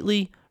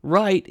 completely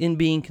right in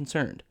being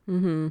concerned.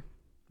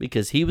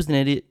 Because he was an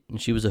idiot and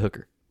she was a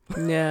hooker.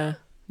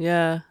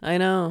 Yeah, I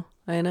know.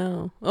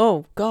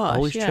 Oh gosh,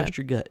 always trust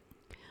your gut.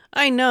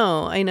 I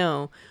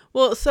know.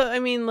 Well, so, I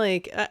mean,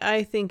 like,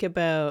 I think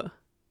about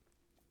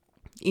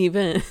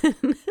even,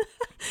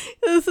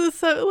 this is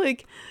so,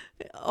 like,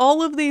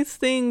 all of these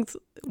things,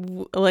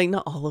 like,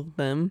 not all of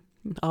them,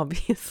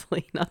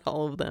 obviously, not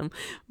all of them,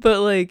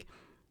 but, like,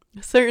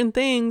 certain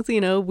things,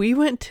 we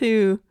went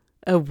to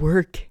a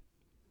work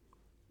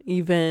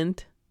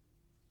event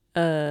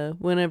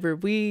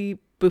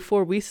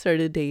before we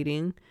started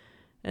dating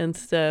and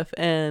stuff,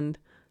 and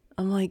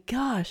I'm like,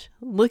 gosh,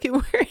 look at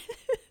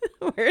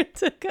where it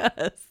took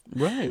us.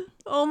 Right.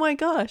 Oh my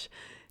gosh.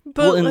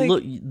 But and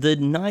look, the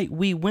night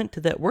we went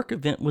to that work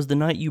event was the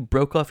night you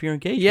broke off your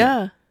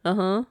engagement.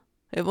 Yeah.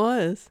 It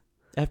was.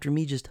 After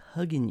me just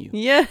hugging you.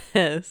 Yes.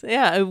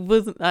 Yeah, it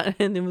was,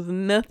 and it was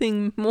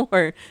nothing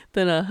more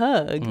than a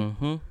hug.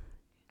 Mm-hmm.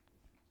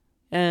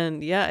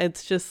 And yeah,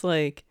 it's just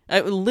like,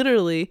 I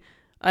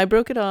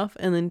broke it off,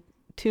 and then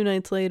 3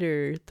 nights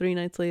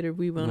later,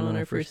 we went on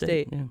our first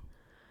date. Yeah.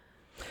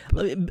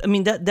 I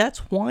mean, that's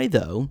why,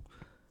 though,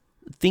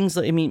 things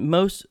like,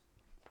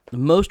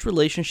 most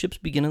relationships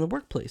begin in the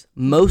workplace.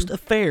 Most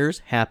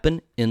affairs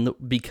happen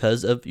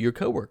because of your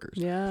coworkers.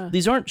 Yeah.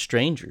 These aren't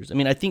strangers. I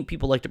mean, I think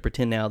people like to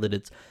pretend now that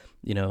it's,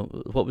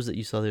 what was it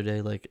you saw the other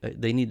day? Like,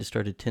 they need to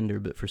start a Tinder,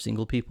 but for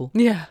single people.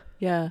 Yeah.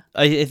 Yeah.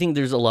 I think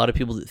there's a lot of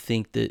people that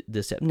think that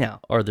this.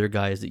 Now, are there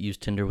guys that use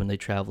Tinder when they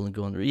travel and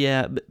go on there?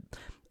 Yeah, but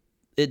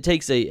it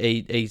takes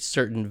a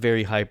certain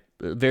very high,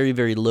 very,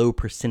 very low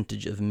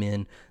percentage of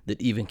men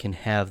that even can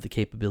have the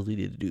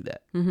capability to do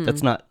that. Mm-hmm.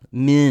 That's not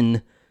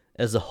men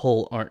as a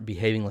whole aren't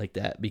behaving like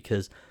that,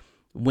 because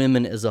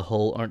women as a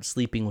whole aren't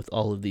sleeping with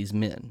all of these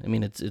men. I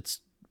mean, it's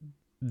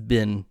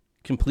been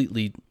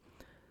completely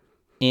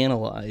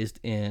analyzed,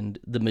 and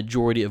the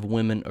majority of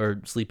women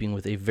are sleeping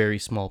with a very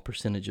small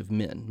percentage of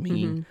men,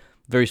 meaning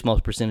very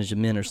small percentage of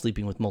men are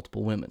sleeping with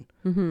multiple women.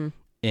 Mm-hmm.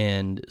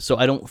 And so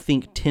I don't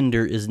think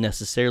Tinder is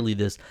necessarily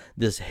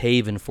this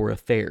haven for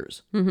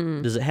affairs.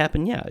 Mm-hmm. Does it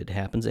happen? Yeah, it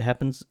happens. It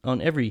happens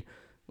on every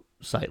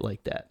site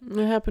like that.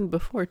 It happened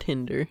before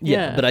Tinder.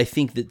 Yeah, but I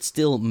think that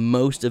still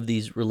most of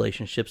these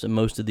relationships and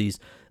most of these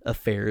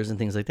affairs and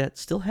things like that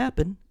still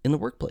happen in the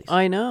workplace.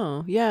 I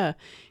know. Yeah.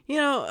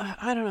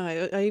 I don't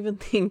know. I even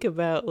think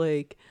about,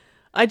 like,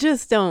 I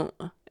just don't.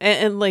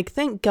 And like,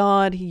 thank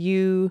God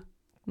you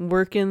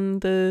work in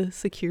the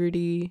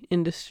security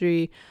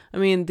industry. I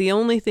mean, the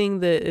only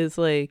thing that is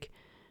like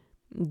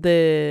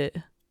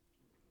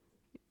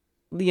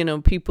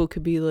people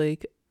could be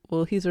like,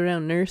 well, he's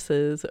around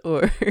nurses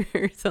or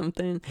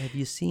something. Have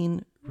you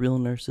seen real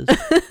nurses?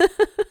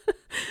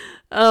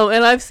 Oh,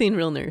 and I've seen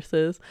real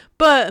nurses,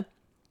 but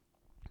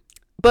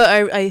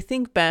I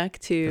think back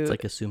to, it's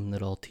like assuming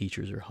that all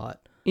teachers are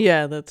hot.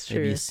 Yeah, that's true.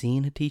 Have you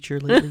seen a teacher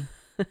lately?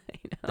 I know.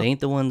 They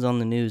ain't the ones on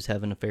the news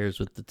having affairs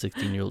with the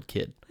 16-year-old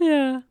kid.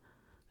 Yeah.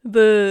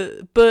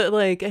 But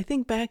like, I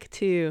think back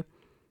to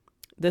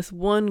this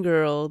one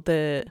girl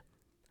that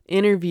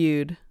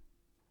interviewed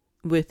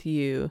with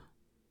you.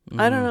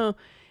 I don't know.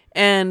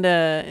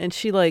 And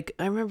she, like,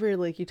 I remember,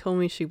 like, you told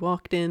me she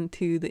walked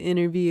into the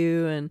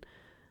interview and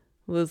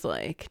was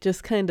like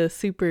just kind of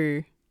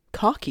super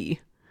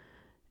cocky.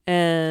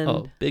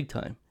 And big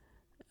time.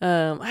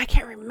 I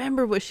can't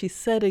remember what she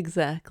said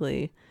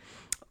exactly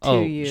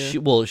to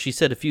you. She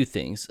said a few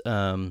things.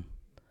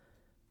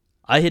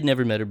 I had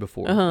never met her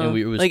before, and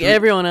it was like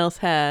everyone else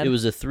had. It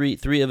was a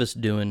three of us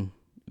doing,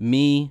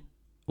 me,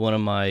 one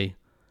of my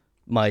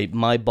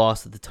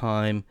boss at the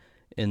time,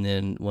 and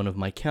then one of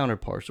my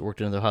counterparts that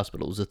worked in another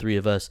hospital. It was the three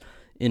of us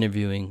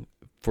interviewing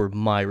for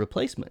my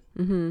replacement.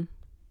 Mm-hmm.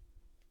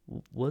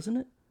 Wasn't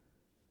it?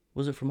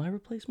 Was it for my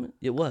replacement?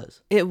 It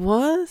was. It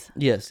was?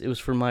 Yes, it was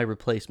for my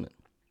replacement.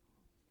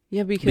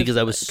 Yeah, because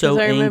I was so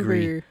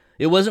angry.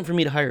 It wasn't for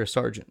me to hire a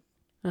sergeant.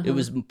 It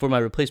was for my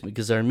replacement,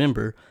 because I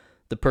remember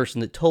the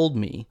person that told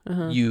me,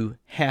 you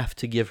have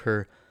to give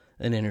her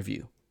an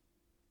interview.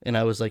 And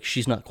I was like,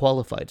 she's not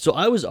qualified. So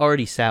I was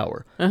already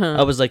sour.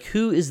 I was like,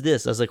 who is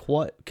this? I was like,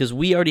 what? Because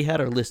we already had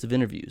our list of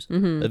interviews,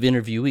 of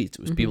interviewees. It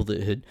was people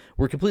that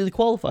were completely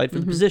qualified for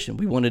the position.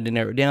 We wanted to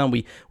narrow it down.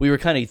 We were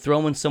kind of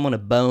throwing someone a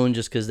bone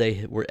just because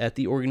they were at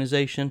the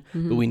organization,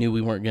 but we knew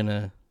we weren't going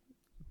to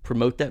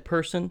promote that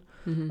person.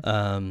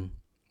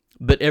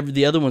 But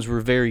the other ones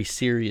were very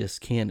serious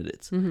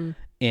candidates.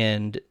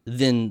 And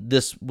then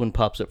this one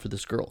pops up for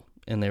this girl.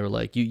 And they were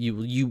like, you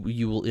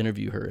will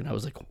interview her. And I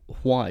was like,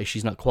 why?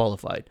 She's not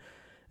qualified.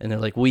 And they're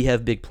like, we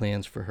have big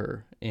plans for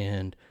her.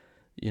 And,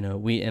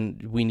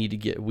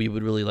 we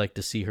would really like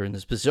to see her in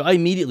this position. So I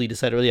immediately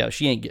decided, well, yeah,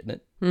 she ain't getting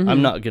it.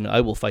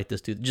 I will fight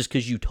this dude. Just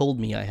because you told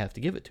me I have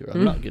to give it to her.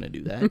 I'm not going to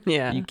do that.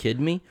 Yeah. Are you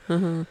kidding me?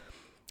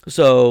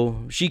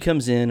 So she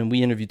comes in, and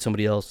we interviewed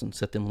somebody else and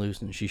set them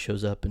loose. And she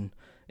shows up,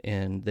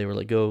 and they were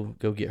like, go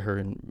get her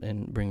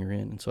and bring her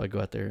in. And so I go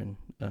out there, and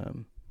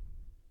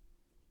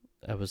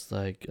I was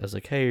like,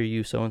 hey, are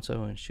you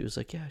so-and-so? And she was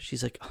like, yeah.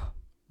 She's like, oh,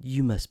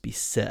 you must be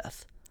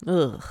Seth.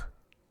 Ugh.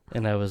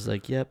 And I was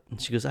like, yep.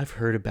 And she goes, I've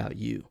heard about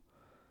you.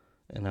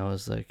 And I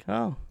was like,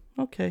 oh,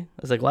 okay.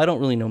 I was like, well, I don't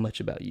really know much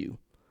about you.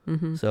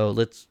 So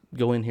let's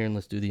go in here and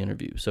let's do the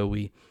interview. So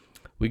we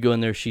go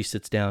in there. She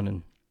sits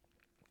down,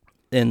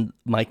 and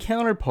my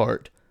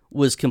counterpart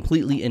was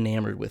completely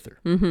enamored with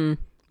her.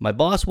 My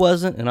boss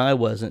wasn't, and I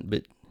wasn't,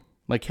 but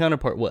my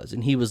counterpart was.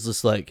 And he was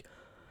just like,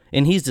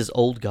 and he's this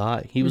old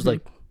guy. He was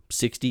like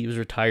 60. He was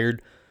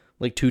retired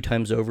like 2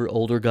 times over,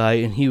 older guy.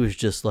 And he was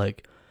just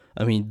like,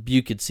 I mean,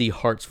 you could see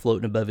hearts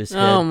floating above his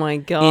head. Oh my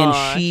gosh.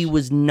 And she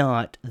was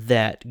not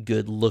that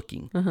good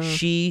looking.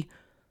 She,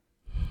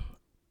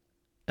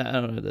 I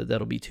don't know,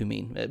 that'll be too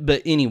mean.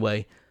 But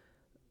anyway,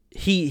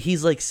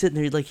 he's like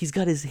sitting there, like he's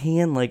got his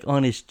hand like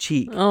on his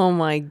cheek. Oh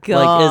my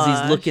god! Like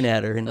as he's looking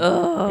at her,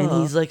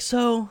 and he's like,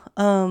 so,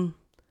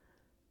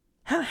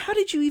 how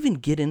did you even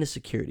get into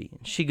security?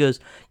 And she goes,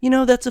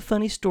 that's a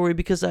funny story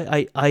because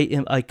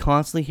I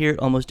constantly hear it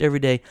almost every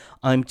day.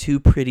 I'm too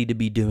pretty to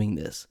be doing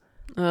this.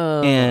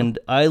 Oh. And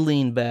I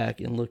leaned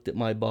back and looked at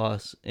my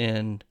boss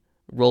and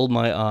rolled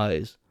my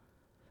eyes,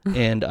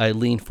 and I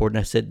leaned forward and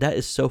I said, that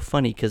is so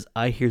funny because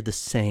I hear the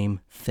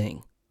same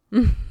thing.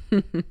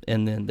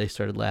 And then they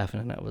started laughing,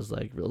 and I was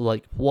like,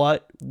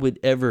 what would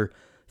ever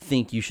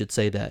think you should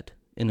say that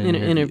in an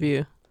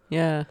interview?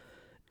 Yeah.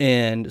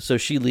 And so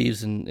she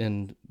leaves,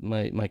 and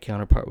my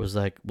counterpart was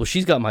like, well,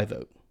 she's got my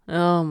vote.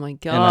 Oh my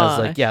god. And I was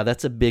like, yeah,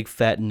 that's a big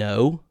fat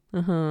no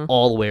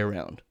all the way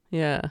around.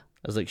 Yeah.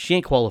 I was like, she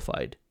ain't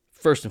qualified,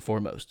 first and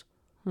foremost.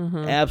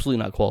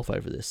 Absolutely not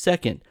qualified for this.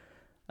 Second,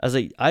 I was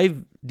like,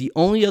 the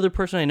only other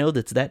person I know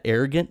that's that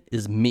arrogant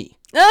is me.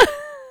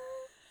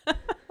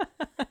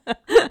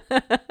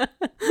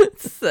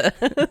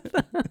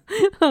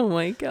 Oh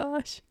my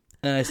gosh.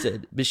 And I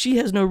said, but she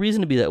has no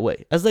reason to be that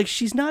way. I was like,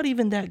 she's not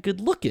even that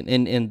good looking.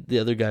 And the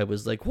other guy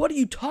was like, what are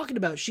you talking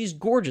about? She's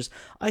gorgeous.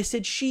 I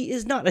said, she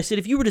is not. I said,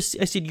 if you were to see,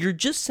 I said, you're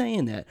just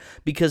saying that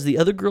because the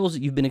other girls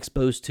that you've been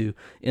exposed to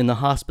in the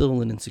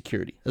hospital and in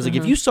security. I was like,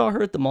 if you saw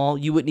her at the mall,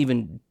 you wouldn't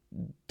even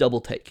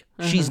double take.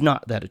 She's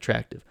not that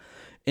attractive.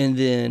 And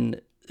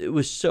then it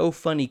was so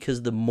funny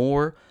because the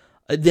more,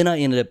 then I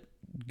ended up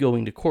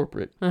going to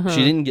corporate.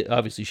 She didn't get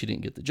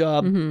the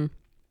job.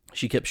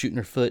 She kept shooting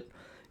her foot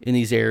in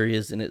these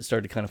areas, and it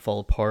started to kind of fall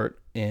apart,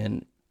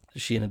 and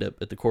she ended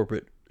up at the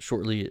corporate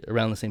shortly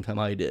around the same time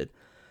I did.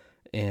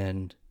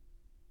 And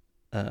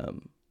I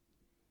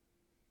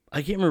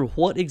can't remember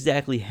what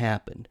exactly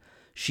happened.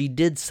 She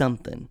did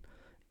something,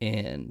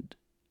 and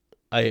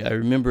I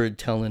remember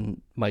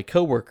telling my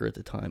coworker at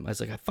the time, I was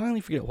like, I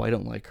finally figured out why I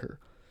don't like her.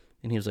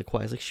 And he was like,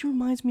 why? I was like, she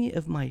reminds me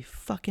of my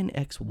fucking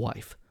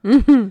ex-wife.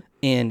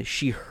 And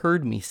she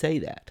heard me say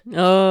that.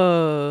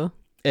 Oh.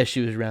 As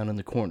she was rounding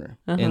the corner.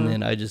 And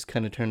then I just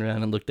kind of turned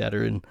around and looked at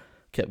her and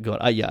kept going.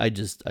 I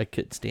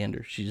couldn't stand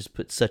her. She just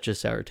put such a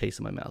sour taste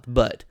in my mouth.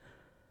 But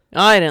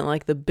I didn't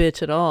like the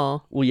bitch at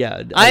all. Well,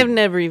 yeah. I've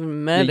never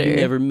even met her. You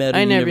never met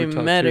her. I never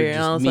even met her. Just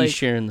and I was me like,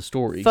 sharing the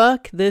story.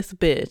 Fuck this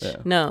bitch.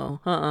 Yeah.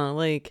 No.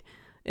 Like,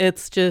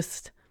 it's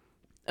just,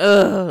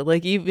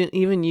 like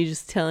even you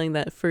just telling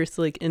that first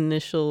like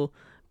initial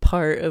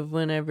part of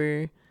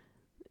whenever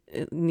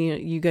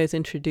you guys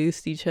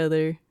introduced each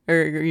other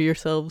or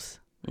yourselves.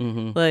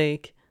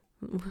 Like,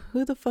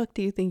 who the fuck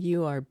do you think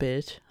you are,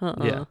 bitch?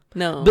 Yeah.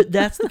 No. But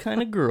that's the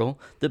kind of girl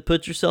that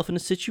puts herself in a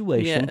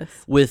situation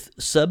with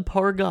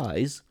subpar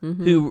guys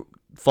who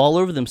fall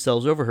over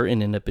themselves over her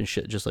and end up in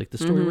shit, just like the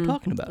story we're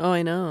talking about. Oh,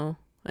 I know.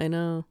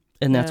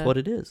 And that's what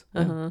it is.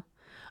 Yeah.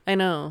 I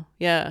know.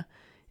 Yeah.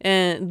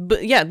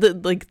 But yeah,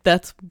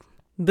 that's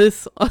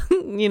this,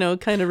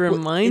 kind of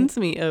reminds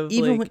me of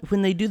even like,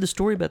 when they do the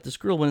story about this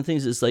girl, one of the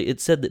things is like,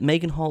 it said that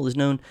Megan Hall is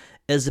known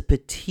as a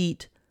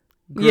petite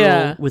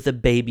girl with a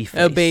baby face.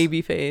 A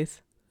baby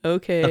face.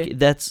 Okay.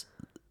 That's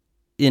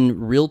in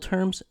real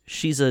terms.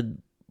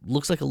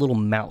 Looks like a little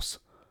mouse.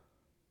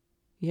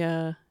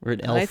 Yeah. Or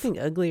an elf. I think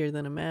uglier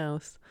than a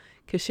mouse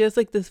because she has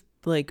like this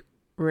like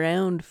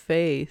round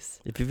face.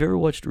 If you've ever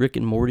watched Rick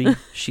and Morty,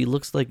 she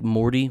looks like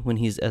Morty when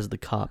he's as the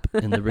cop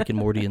in the Rick and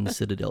Morty in the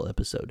Citadel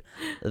episode.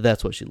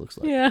 That's what she looks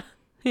like.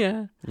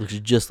 Yeah. Looks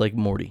just like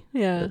Morty.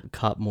 Yeah.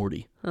 Cop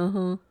Morty.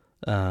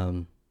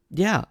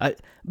 Yeah,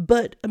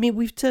 but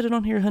we've said it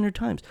on here 100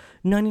 times.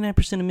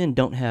 99% of men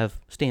don't have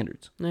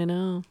standards. I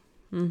know.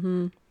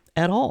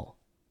 At all.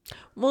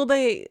 Well,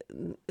 they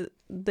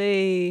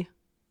don't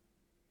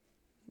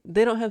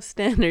have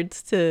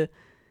standards to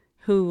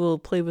who will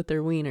play with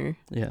their wiener.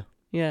 Yeah.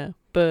 Yeah,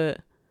 but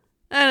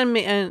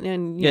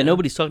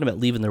nobody's talking about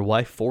leaving their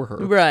wife for her.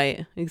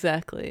 Right,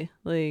 exactly.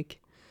 Like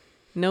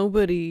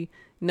nobody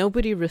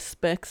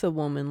respects a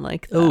woman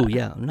like that. Oh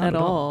yeah, not at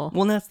all.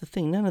 Well, that's the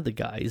thing. None of the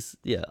guys,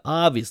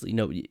 obviously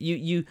nobody.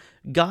 You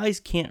guys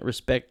can't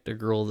respect a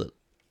girl that,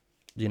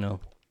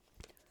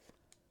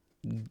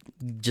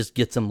 just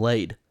gets them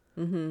laid.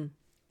 It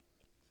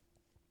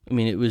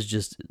was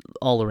just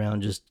all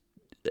around just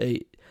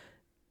a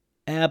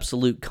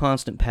absolute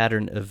constant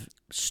pattern of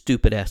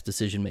stupid ass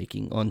decision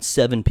making on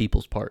 7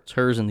 people's parts,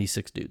 hers and these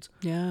 6 dudes.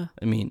 Yeah.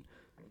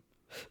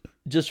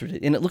 Just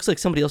and it looks like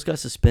somebody else got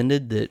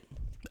suspended that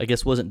I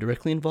guess wasn't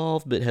directly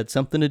involved, but had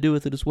something to do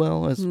with it as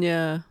well.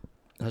 Yeah.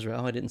 I was right.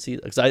 Oh, I didn't see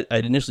it because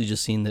I'd initially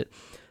just seen that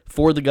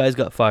 4 of the guys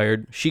got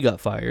fired, she got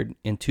fired,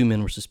 and 2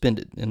 men were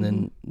suspended. And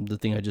then the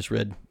thing I just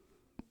read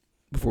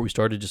before we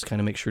started, just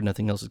kind of make sure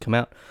nothing else had come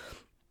out,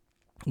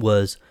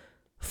 was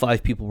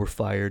 5 people were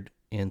fired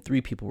and 3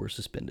 people were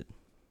suspended.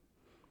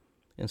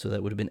 And so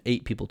that would have been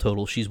 8 people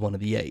total. She's one of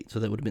the 8. So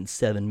that would have been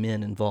 7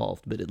 men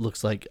involved. But it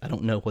looks like, I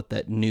don't know what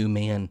that new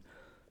man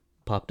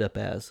popped up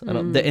as. I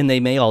don't, and they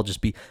may all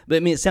just be. But I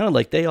mean, it sounded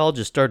like they all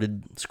just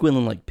started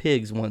squealing like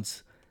pigs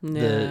once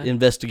the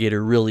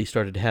investigator really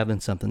started having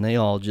something. They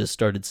all just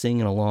started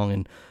singing along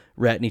and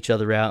ratting each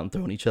other out and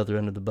throwing each other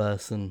under the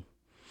bus and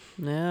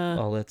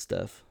all that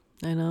stuff.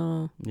 I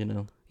know. You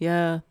know.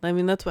 Yeah, I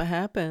mean that's what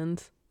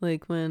happens.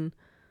 Like when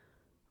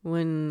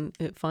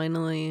it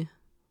finally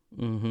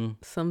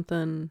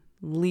something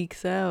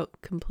leaks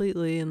out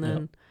completely, and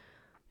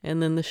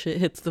then the shit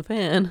hits the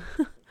fan.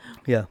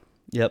 Yeah.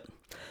 Yep.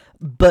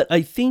 But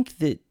I think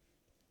that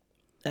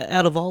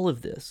out of all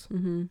of this,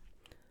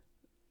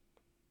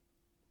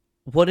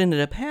 what ended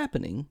up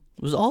happening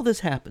was all this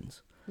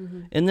happens.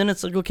 And then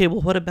it's like, okay,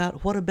 well, what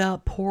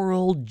about poor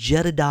old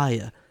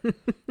Jedediah,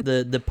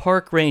 the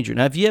park ranger?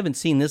 Now, if you haven't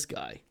seen this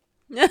guy,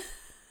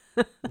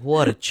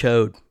 what a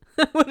chode.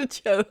 What a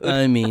chode.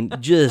 I mean,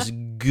 just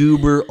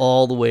goober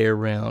all the way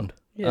around.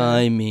 Yeah.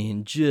 I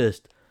mean,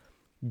 just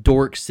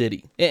dork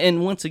city.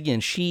 And once again,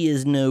 she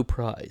is no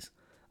prize.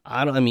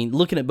 I mean,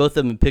 looking at both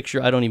of them in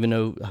picture, I don't even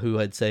know who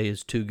I'd say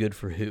is too good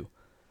for who.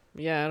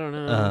 Yeah, I don't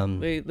know.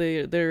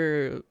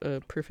 They're a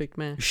perfect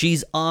match.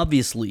 She's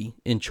obviously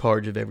in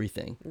charge of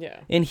everything. Yeah.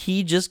 And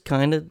he just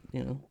kind of,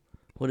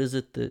 what is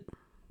it that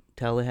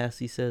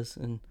Tallahassee says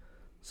in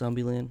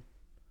Zombieland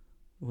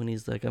when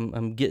he's like,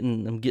 I'm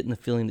getting the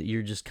feeling that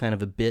you're just kind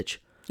of a bitch.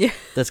 Yeah.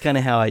 That's kind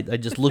of how I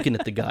just looking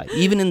at the guy.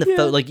 Even in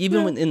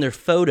the when in their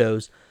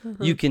photos,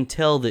 you can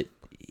tell that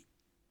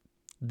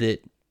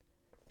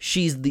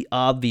she's the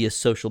obvious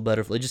social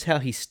butterfly, just how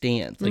he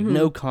stands. Like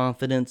no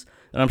confidence,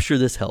 and I'm sure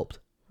this helped.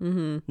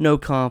 No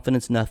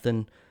confidence,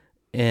 nothing.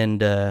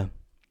 And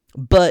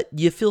but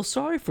you feel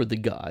sorry for the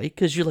guy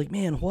because you're like,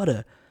 man,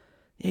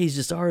 he's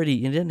just already,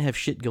 he didn't have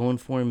shit going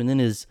for him. And then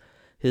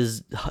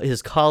his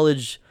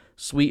college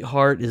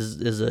sweetheart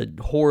is a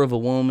whore of a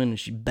woman, and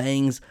she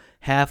bangs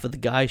half of the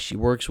guys she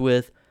works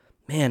with.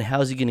 Man,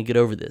 how's he going to get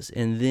over this?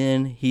 And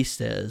then he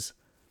says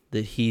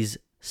that he's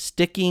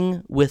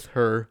sticking with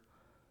her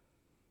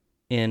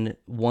and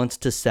wants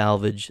to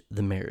salvage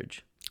the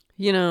marriage.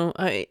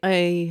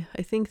 I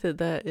think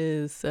that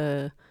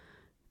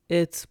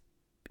is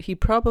he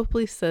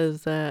probably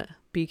says that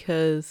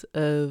because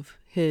of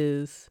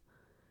his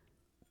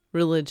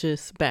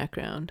religious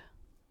background,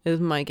 is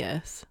my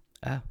guess.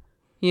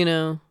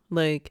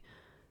 Like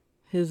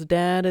his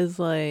dad is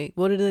like,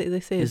 what did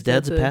they say? His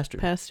dad's a pastor.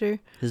 Pastor?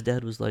 His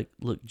dad was like,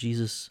 look,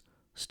 Jesus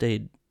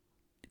stayed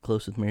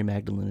close with Mary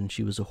Magdalene and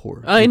she was a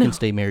whore. I know. Can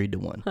stay married to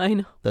one. I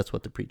know. That's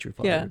what the preacher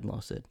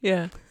father-in-law said.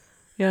 Yeah.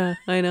 Yeah,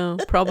 I know.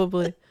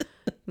 Probably.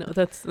 No,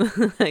 that's,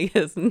 I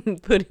guess,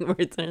 putting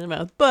words in her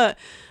mouth. But,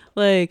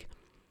 like,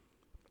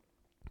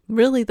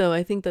 really, though,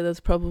 I think that's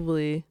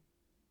probably,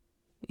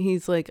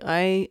 he's like,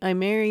 I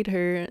married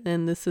her,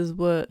 and this is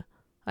what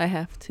I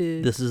have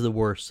to. This is the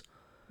worst.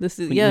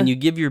 When you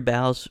give your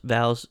vows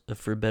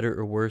for better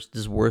or worse,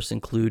 does worse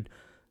include,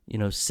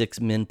 6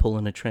 men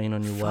pulling a train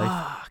on your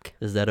wife?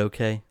 Is that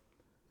okay?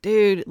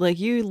 Dude, like,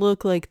 you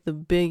look like the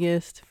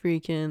biggest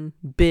freaking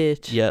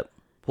bitch. Yep.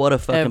 What a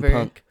fucking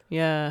punk.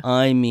 Yeah.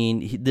 I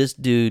mean, this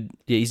dude,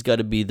 he's got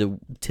to be the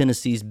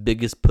Tennessee's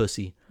biggest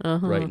pussy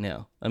right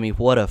now. I mean,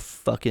 what a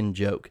fucking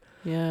joke.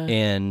 Yeah.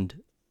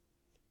 And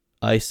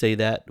I say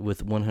that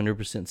with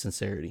 100%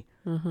 sincerity.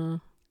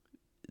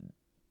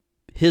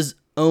 His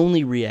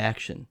only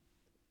reaction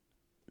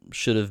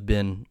should have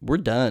been, we're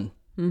done.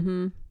 I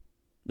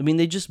mean,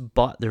 they just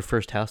bought their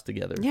first house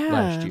together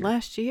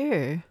last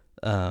year.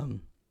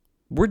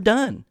 We're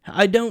done.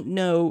 I don't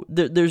know.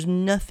 There's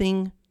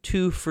nothing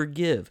to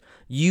forgive.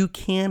 You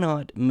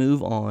cannot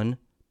move on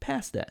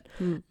past that.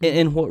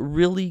 And what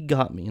really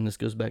got me, and this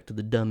goes back to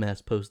the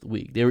dumbass post of the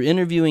week, they were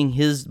interviewing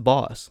his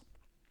boss,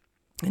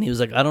 and he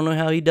was like, I don't know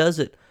how he does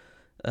it.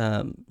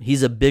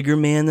 He's a bigger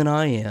man than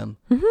I am.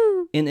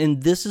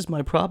 And this is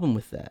my problem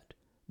with that.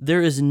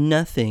 There is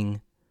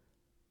nothing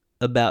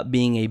about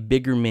being a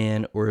bigger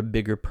man or a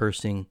bigger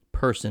person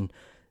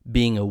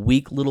being a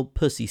weak little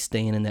pussy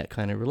staying in that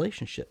kind of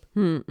relationship.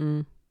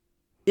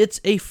 It's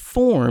a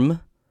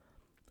form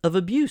of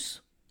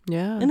abuse.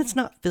 Yeah. And it's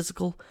not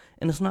physical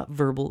and it's not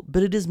verbal,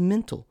 but it is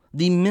mental.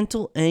 The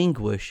mental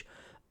anguish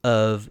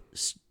of,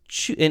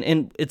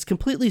 and it's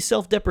completely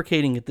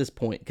self-deprecating at this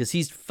point because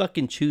he's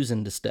fucking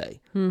choosing to stay.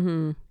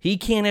 He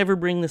can't ever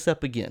bring this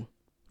up again.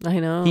 I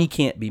know. He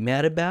can't be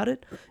mad about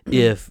it.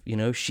 If,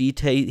 he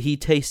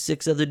tastes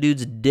 6 other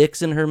dudes'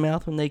 dicks in her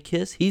mouth when they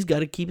kiss, he's got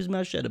to keep his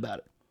mouth shut about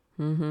it.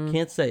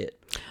 Can't say it.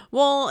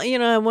 Well,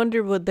 I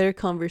wonder what their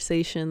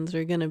conversations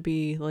are going to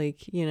be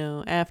like,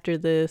 after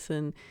this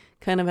and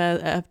kind of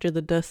after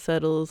the dust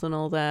settles and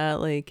all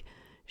that. Like,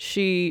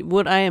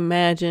 what I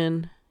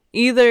imagine,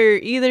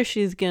 either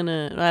she's going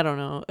to, I don't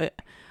know.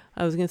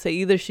 I was going to say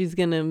either she's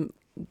going to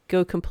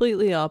go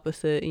completely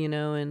opposite,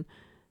 and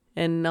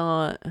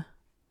not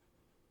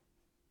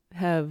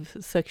have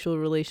sexual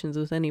relations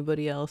with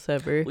anybody else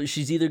ever. Well,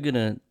 she's either going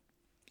to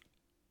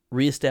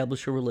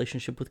reestablish her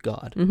relationship with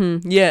God.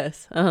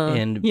 Yes.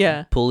 And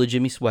pull a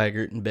Jimmy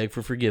Swaggart and beg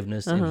for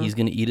forgiveness, and he's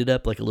going to eat it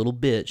up like a little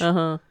bitch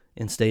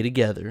and stay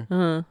together,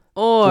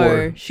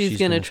 or she's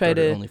gonna try start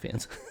her to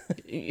OnlyFans.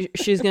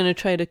 she's gonna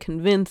try to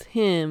convince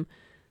him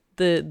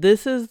that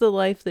this is the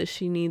life that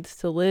she needs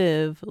to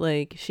live.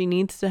 Like, she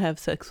needs to have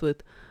sex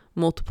with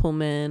multiple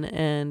men,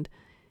 and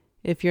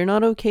if you're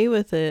not okay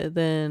with it,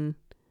 then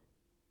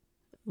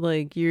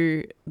like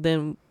we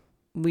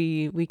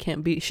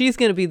can't be. She's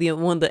gonna be the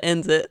one that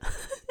ends it,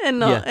 and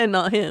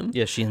not him.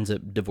 Yeah, she ends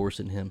up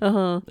divorcing him.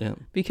 Yeah,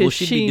 because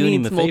she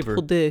needs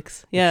multiple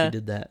dicks. Yeah, she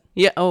did that.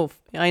 Yeah. Oh,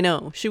 I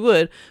know she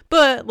would,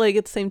 but like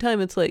at the same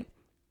time, it's like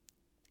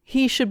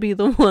he should be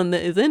the one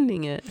that is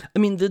ending it. I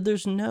mean,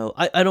 there's no.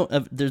 I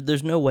don't.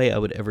 There's no way I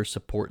would ever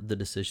support the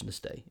decision to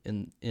stay.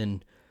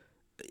 And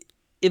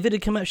if it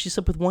had come out she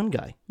slept with one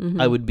guy,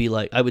 I would be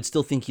like, I would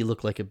still think he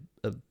looked like a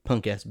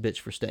punk ass bitch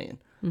for staying.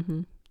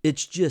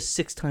 It's just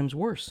 6 times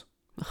worse.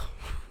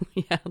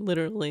 Yeah,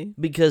 literally.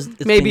 Because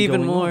it's maybe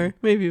even more. On.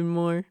 Maybe even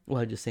more.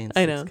 Well, I'm just saying 6.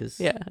 I know.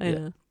 Yeah, I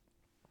know.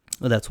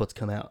 Well, that's what's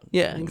come out.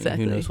 Yeah,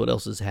 exactly. Who knows what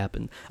else has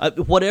happened?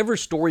 Whatever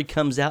story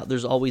comes out,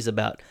 there's always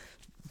about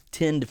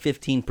 10 to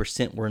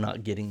 15% we're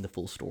not getting the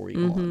full story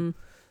on.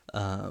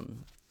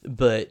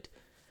 But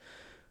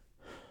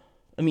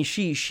I mean,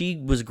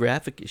 she was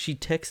graphic. She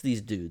texted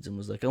these dudes and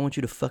was like, "I want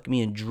you to fuck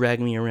me and drag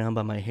me around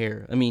by my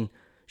hair." I mean,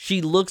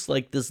 she looks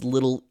like this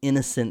little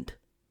innocent,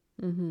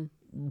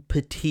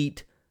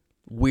 petite,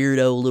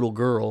 weirdo little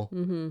girl,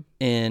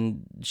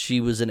 and she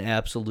was an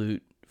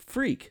absolute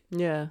freak.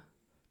 Yeah,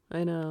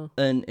 I know.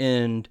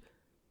 And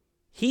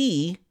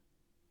he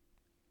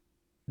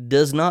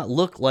does not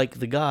look like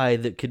the guy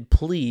that could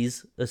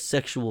please a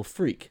sexual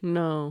freak.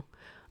 No,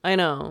 I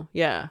know.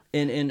 Yeah.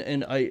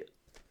 And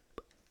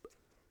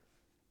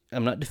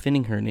I'm not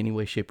defending her in any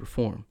way, shape, or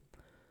form,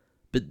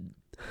 but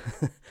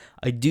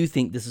I do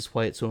think this is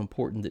why it's so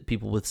important that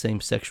people with same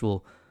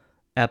sexual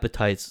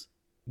appetites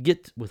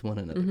get with one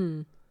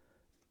another.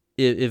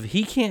 If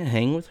he can't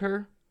hang with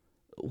her,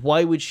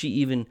 why would she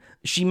even?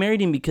 She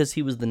married him because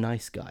he was the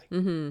nice guy.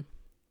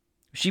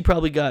 She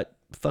probably got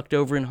fucked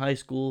over in high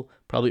school,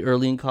 probably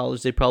early in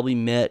college. They probably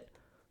met,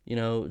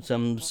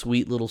 some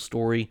sweet little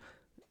story,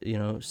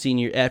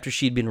 senior, after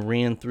she'd been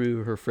ran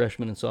through her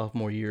freshman and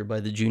sophomore year by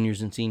the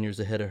juniors and seniors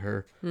ahead of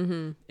her.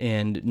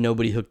 And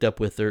nobody hooked up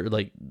with her,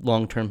 like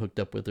long-term hooked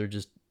up with her,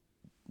 just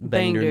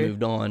banged her and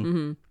moved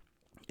on.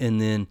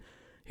 And then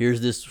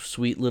here's this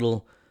sweet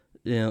little,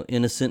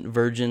 innocent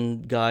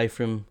virgin guy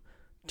from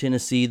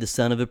Tennessee, the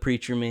son of a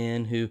preacher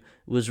man who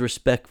was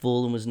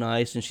respectful and was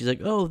nice. And she's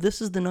like, "Oh,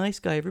 this is the nice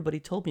guy everybody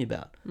told me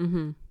about."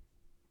 And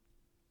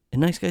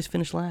nice guys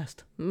finish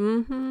last.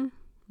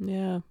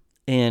 Yeah.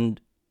 And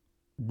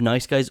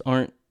nice guys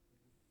aren't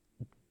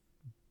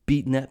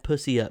beating that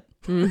pussy up.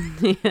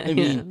 I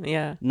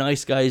mean,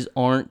 nice guys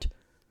aren't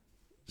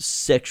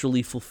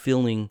sexually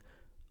fulfilling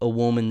a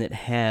woman that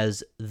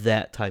has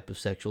that type of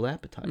sexual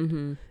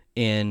appetite.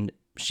 And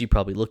she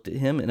probably looked at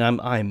him, and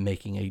I'm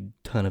making a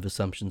ton of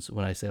assumptions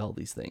when I say all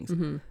these things.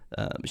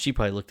 She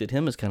probably looked at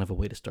him as kind of a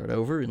way to start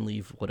over and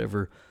leave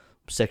whatever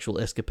sexual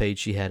escapade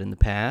she had in the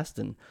past,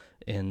 and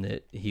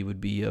that he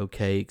would be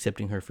okay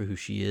accepting her for who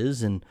she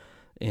is,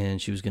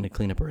 and she was going to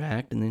clean up her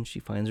act. And then she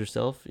finds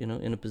herself,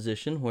 in a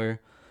position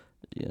where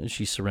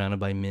she's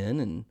surrounded by men,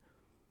 and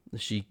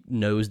she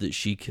knows that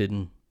she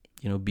can,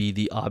 be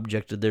the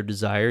object of their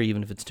desire,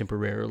 even if it's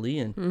temporarily.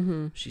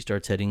 And she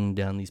starts heading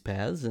down these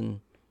paths, and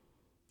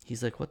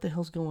he's like, "What the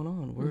hell's going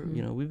on?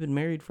 We're, we've been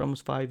married for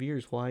almost 5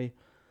 years. Why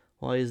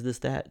is this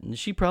that?" And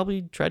she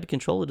probably tried to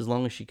control it as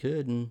long as she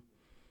could, and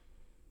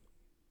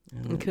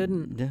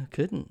couldn't. Yeah,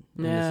 couldn't.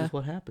 And this is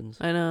what happens.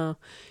 I know.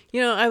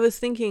 I was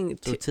thinking.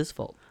 So it's his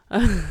fault.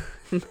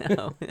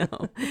 No.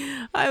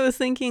 I was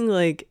thinking,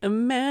 like,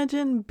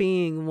 imagine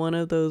being one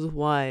of those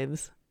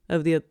wives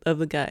of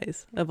the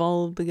guys, of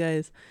all of the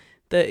guys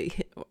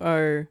that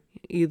are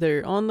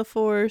either on the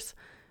force,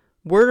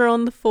 were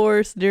on the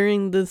force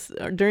during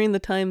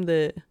the time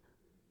that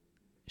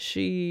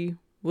she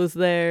was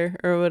there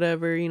or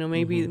whatever.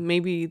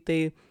 Maybe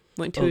they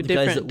went to a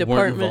different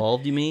department. Weren't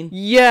involved, you mean?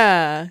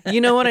 Yeah, you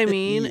know what I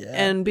mean. Yeah,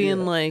 and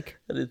being like,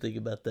 I didn't think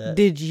about that.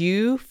 Did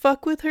you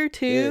fuck with her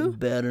too? It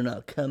better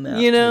not come out.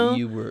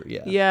 You were.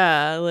 Yeah.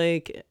 Yeah,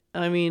 like,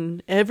 I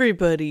mean,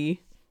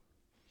 everybody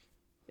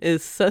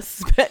is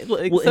suspect.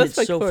 Like, well, and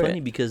it's so funny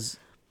because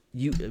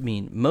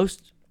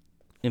most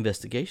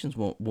investigations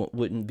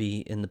wouldn't be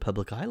in the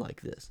public eye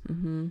like this.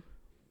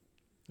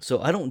 So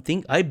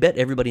I bet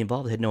everybody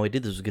involved had no idea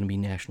this was going to be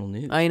national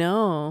news. I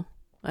know.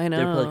 They're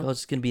probably like, "Oh,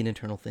 it's going to be an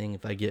internal thing.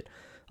 If I get,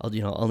 I'll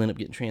end up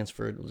getting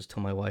transferred. I'll just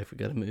tell my wife we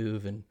got to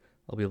move, and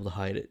I'll be able to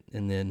hide it."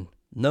 And then,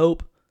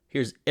 nope.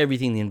 Here's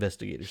everything the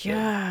investigators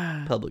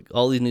said. Public.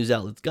 All these news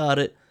outlets got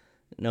it.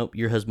 Nope.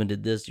 Your husband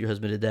did this. Your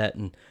husband did that.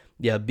 And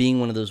yeah, being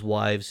one of those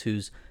wives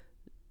whose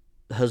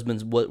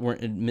husbands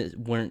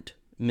weren't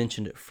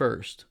mentioned at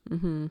first.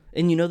 And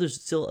there's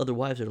still other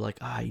wives that are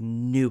like, "I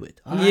knew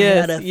it. I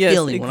had a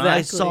feeling when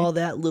I saw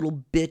that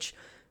little bitch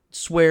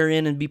swear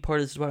in and be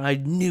part of this. I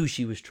knew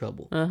she was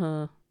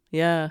trouble."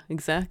 Yeah,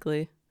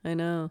 exactly. I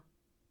know.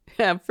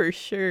 Yeah, for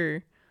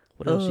sure.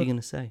 What else are you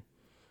gonna say?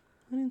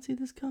 I didn't see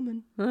this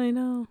coming. I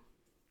know.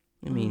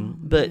 I mean, Oh,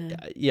 but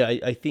man. yeah,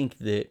 I think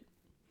that,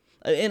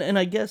 and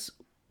I guess,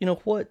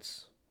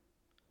 what's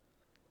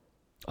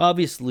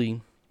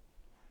obviously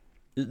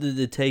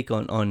the take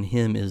on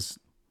him is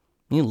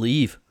you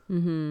leave.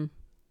 Mm-hmm.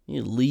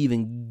 You leave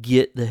and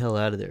get the hell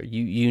out of there.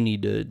 You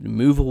need to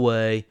move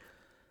away.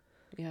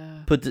 Yeah.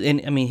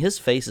 And I mean, his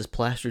face is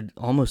plastered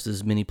almost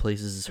as many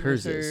places as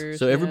hers is.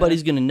 So yeah.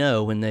 everybody's gonna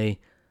know when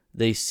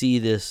they see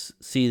this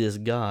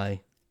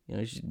guy.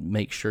 You should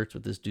make shirts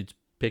with this dude's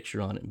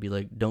picture on it and be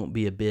like, "Don't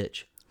be a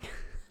bitch."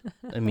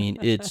 I mean,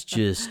 it's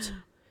just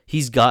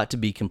he's got to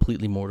be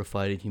completely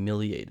mortified and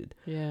humiliated.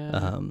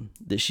 Yeah.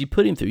 That she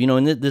put him through.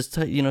 And this,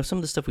 some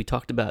of the stuff we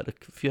talked about a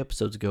few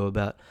episodes ago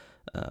about.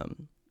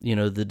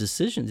 The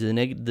decisions,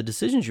 the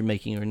decisions you're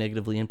making are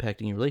negatively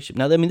impacting your relationship.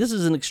 Now, I mean, this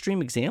is an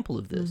extreme example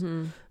of this,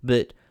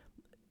 but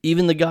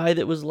even the guy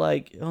that was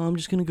like, "Oh, I'm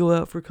just gonna go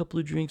out for a couple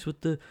of drinks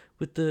with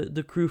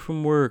the crew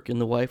from work," and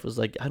the wife was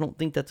like, "I don't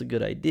think that's a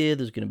good idea.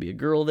 There's gonna be a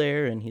girl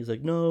there," and he's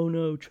like,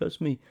 "No,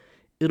 trust me,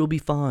 it'll be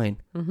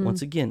fine."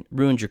 Once again,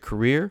 ruined your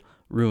career,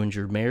 ruined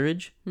your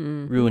marriage,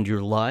 ruined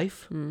your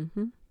life. I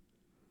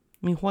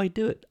mean, why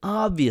do it?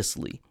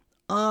 Obviously,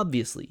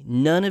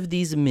 none of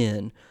these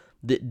men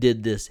that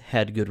did this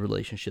had good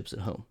relationships at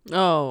home.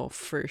 Oh,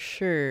 for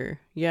sure.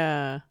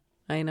 Yeah,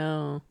 I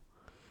know.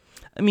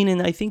 I mean,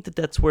 and I think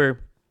that's where,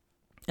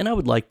 and I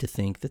would like to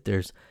think that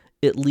there's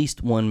at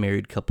least one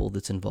married couple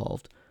that's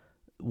involved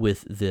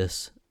with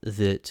this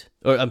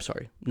or I'm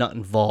sorry, not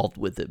involved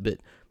with it, but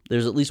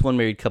there's at least one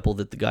married couple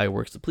that the guy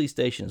works at the police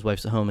station, his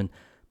wife's at home, and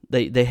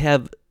they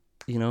have,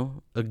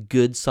 a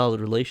good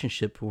solid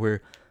relationship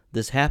where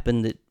this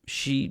happened that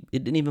it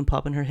didn't even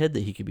pop in her head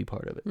that he could be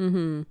part of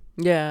it.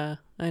 Yeah,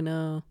 I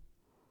know.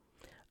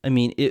 I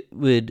mean, it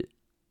would,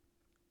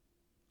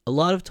 a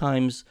lot of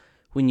times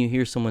when you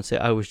hear someone say,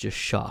 "I was just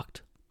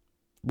shocked,"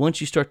 once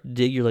you start to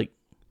dig, you're like,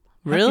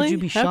 really? Could you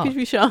be shocked? How could you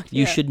be shocked?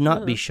 You should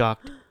not be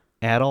shocked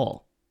at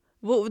all.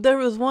 Well, there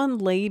was one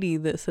lady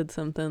that said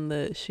something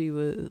that she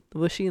was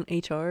she in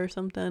HR or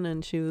something?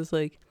 And she was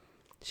like,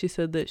 she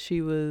said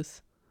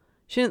that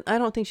I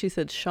don't think she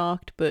said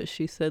shocked, but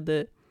she said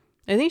that,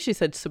 I think she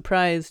said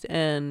surprised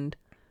and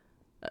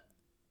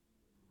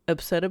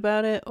upset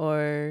about it,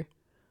 or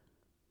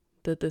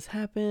that this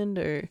happened,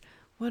 or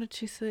what did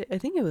she say? I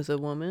think it was a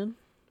woman.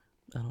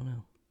 I don't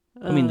know.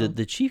 I mean,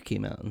 the chief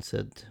came out and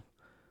said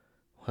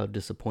how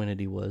disappointed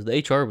he was. The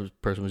HR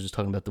person was just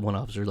talking about the one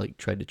officer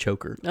tried to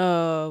choke her.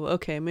 Oh,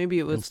 okay. Maybe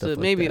it was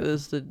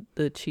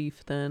the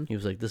chief then. He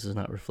was like, "This is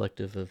not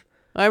reflective of."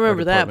 I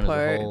remember that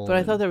part, but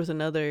I thought there was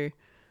another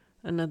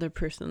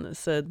person that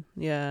said,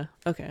 "Yeah,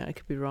 okay, I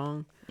could be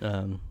wrong."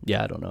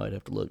 Yeah, I don't know. I'd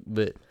have to look,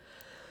 but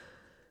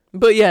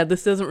yeah,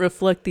 this doesn't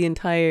reflect the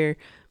entire.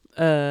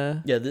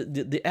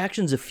 The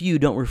actions of few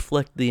don't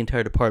reflect the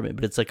entire department,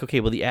 but it's like, okay,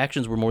 well, the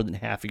actions were more than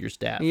half of your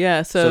staff.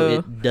 Yeah, so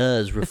it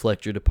does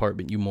reflect your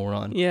department, you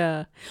moron.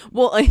 Yeah,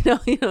 well, I know.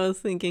 I was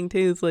thinking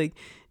too. It's like,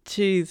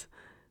 geez,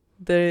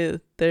 they're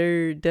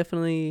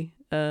definitely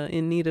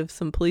in need of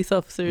some police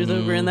officers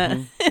over in that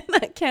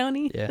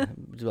county. Yeah,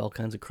 all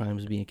kinds of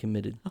crimes being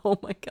committed. Oh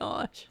my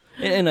gosh!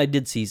 And I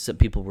did see some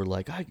people were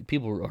like,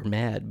 people are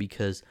mad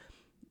because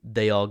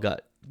they all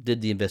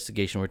did the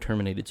investigation, were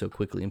terminated so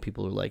quickly, and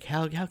people are like,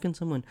 how can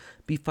someone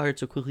be fired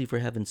so quickly for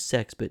having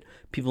sex, but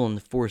people on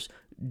the force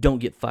don't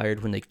get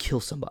fired when they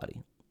kill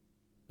somebody?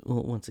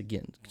 Well, once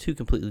again, two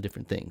completely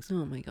different things.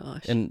 Oh my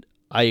gosh! And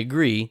I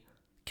agree,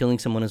 killing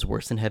someone is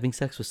worse than having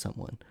sex with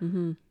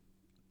someone.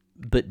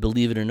 But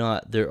believe it or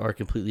not, there are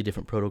completely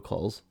different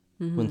protocols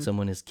when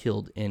someone is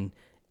killed, and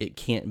it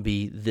can't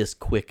be this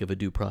quick of a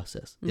due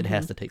process. It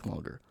has to take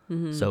longer.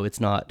 So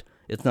it's not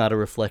a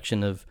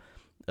reflection of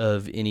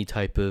any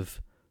type of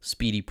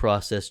speedy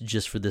process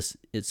just for this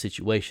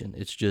situation.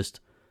 It's just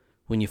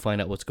when you find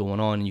out what's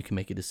going on and you can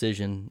make a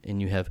decision,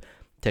 and you have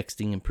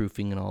texting and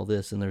proofing and all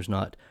this, and there's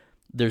not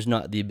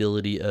the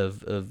ability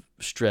of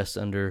stress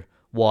under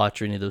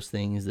watch or any of those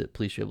things that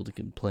police are able to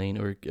complain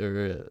or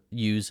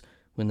use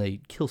when they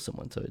kill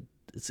someone. So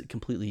it's a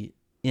completely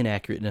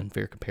inaccurate and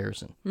unfair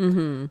comparison.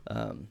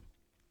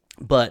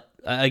 But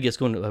I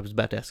guess I was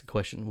about to ask a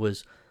question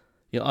was,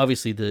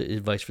 obviously the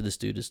advice for this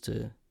dude is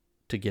to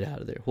get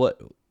out of there.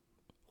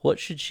 What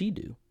should she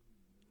do?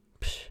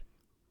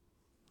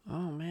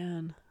 Oh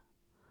man.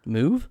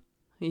 Move?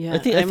 Yeah. I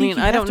think you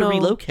I have don't to know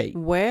relocate.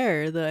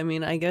 Where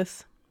I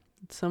guess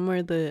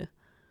somewhere the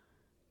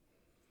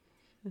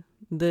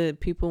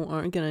people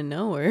aren't gonna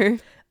know her.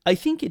 I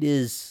think it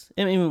is.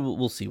 I mean,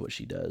 we'll see what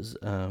she does.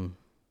 But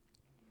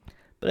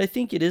I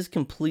think it is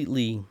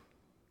completely.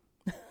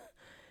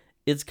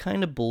 It's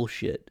kind of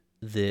bullshit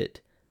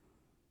that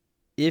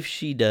if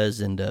she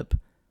does end up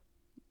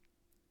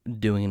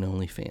doing an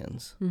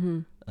OnlyFans,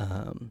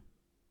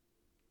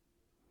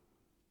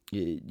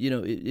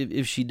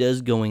 if she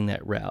does going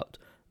that route,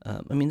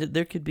 I mean,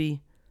 there could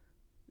be,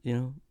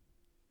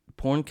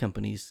 porn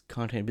companies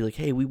contact and be like,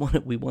 "Hey, we want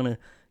to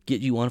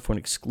get you on for an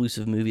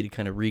exclusive movie to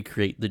kind of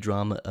recreate the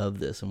drama of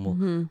this,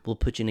 and we'll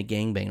put you in a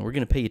gangbang. We're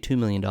going to pay you $2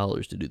 million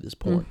to do this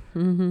porn.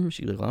 Mm-hmm.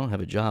 She's like, well, I don't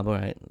have a job. All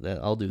right,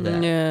 I'll do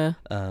that. Yeah.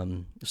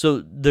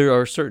 So there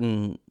are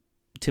certain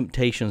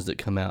temptations that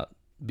come out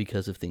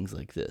because of things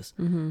like this.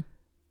 Mm-hmm.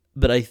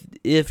 But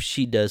if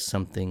she does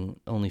something,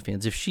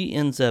 OnlyFans, if she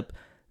ends up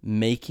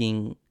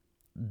leveraging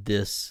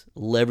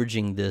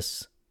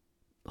this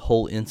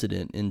whole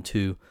incident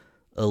into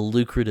a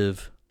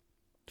lucrative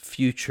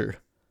future,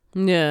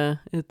 yeah,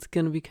 it's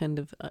gonna be kind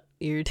of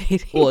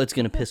irritating. well, it's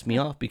gonna piss me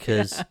off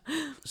because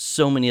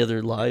so many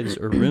other lives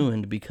are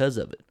ruined because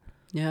of it.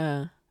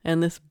 Yeah,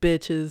 and this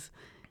bitch is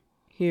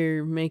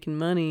here making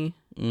money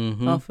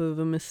off of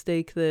a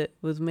mistake that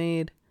was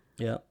made.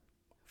 Yeah,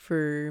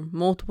 for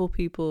multiple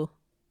people.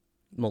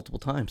 Multiple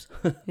times.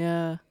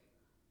 Yeah.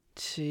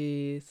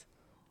 Jeez.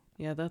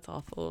 Yeah, that's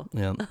awful.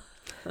 Yeah.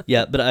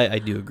 Yeah, but I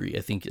do agree.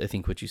 I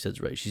think what you said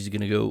is right. She's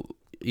going to go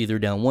either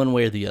down one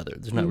way or the other.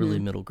 There's not really a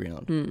middle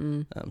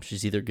ground.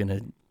 She's either going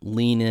to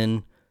lean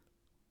in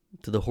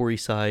to the hoary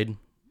side,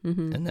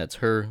 and that's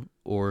her,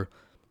 or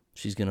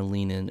she's going to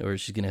lean in, or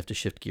she's going to have to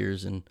shift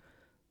gears and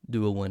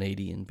do a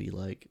 180 and be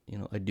like,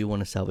 I do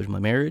want to salvage my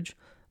marriage,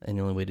 and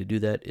the only way to do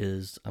that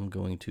is I'm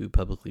going to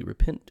publicly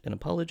repent and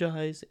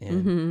apologize,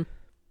 and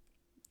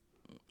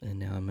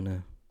now I'm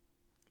going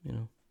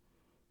to,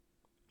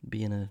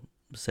 be in a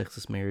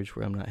sexless marriage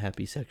where I'm not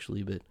happy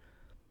sexually, but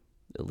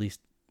at least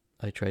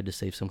I tried to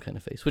save some kind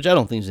of face, which I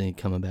don't think there's any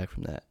coming back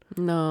from that.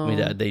 No. I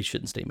mean, they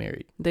shouldn't stay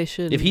married. They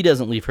shouldn't. If he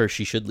doesn't leave her,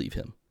 she should leave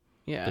him.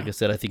 Yeah. Like I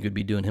said, I think it would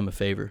be doing him a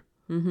favor.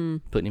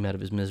 Putting him out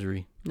of his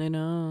misery. I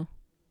know.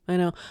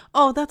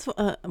 Oh, that's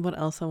what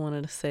else I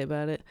wanted to say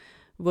about it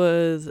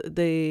was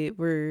there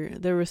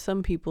were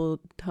some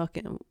people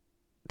talking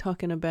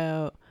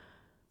about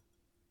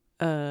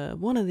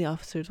one of the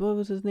officers. What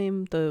was his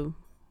name?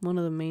 One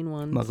of the main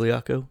ones.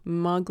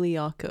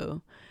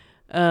 Magliocco.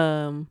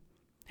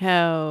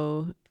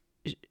 How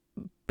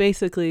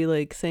basically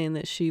like saying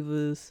that she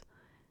was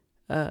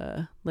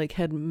like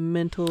had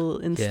mental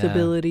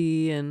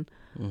instability and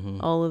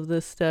all of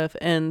this stuff.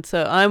 And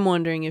so I'm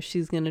wondering if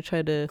she's going to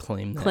try to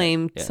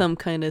claim some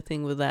kind of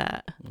thing with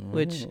that,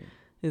 which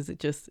is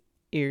just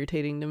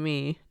irritating to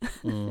me.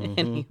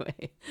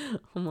 Anyway,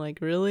 I'm like,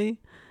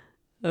 really?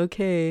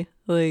 Okay.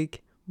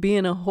 Like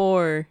being a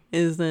whore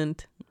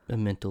isn't a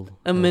mental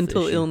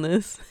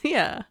illness.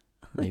 Yeah.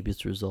 Maybe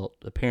it's a result.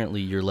 Apparently,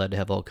 you're allowed to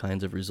have all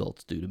kinds of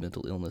results due to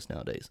mental illness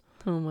nowadays.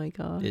 Oh my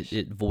gosh.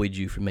 It voids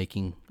you from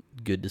making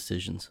good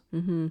decisions.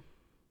 Yeah.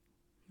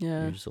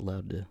 You're just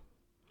allowed to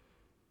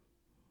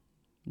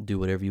do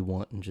whatever you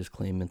want and just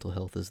claim mental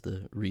health as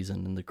the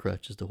reason and the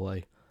crutch as to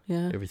why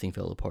everything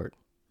fell apart.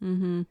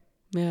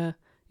 Yeah.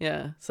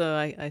 Yeah. So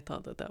I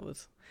thought that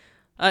was,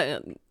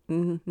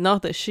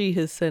 not that she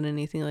has said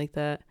anything like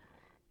that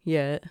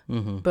yet,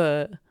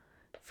 but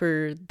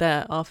for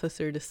that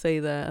officer to say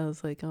that, I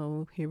was like,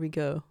 oh, here we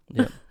go.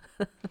 Yeah.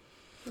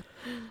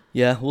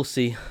 Yeah, we'll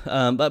see.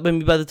 But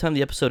maybe by the time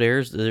the episode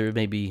airs, there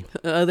may be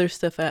other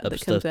stuff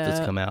that's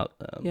come out.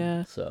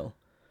 Yeah. So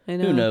I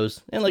know. Who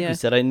knows? And like we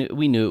said,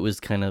 we knew it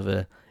was kind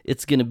of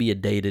it's going to be a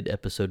dated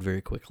episode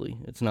very quickly.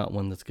 It's not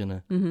one that's going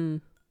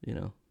to,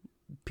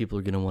 people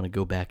are going to want to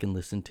go back and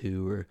listen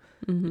to, or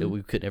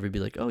we couldn't ever be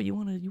like, oh, you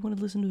want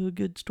to listen to a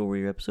good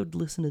story or episode?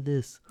 Listen to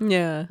this.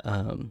 Yeah.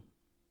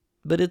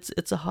 But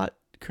it's a hot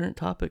current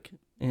topic,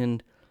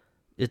 and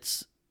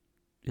it's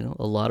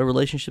a lot of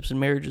relationships and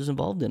marriages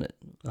involved in it.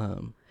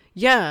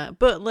 Yeah,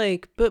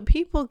 but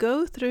people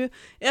go through.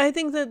 I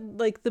think that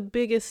like the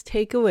biggest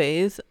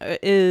takeaways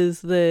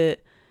is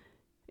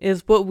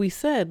what we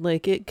said.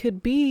 Like it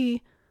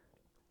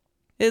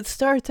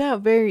starts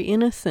out very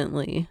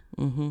innocently.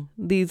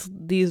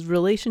 These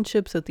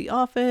relationships at the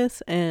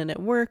office and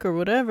at work or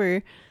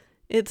whatever,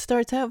 it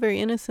starts out very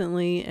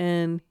innocently,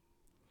 and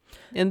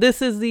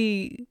this is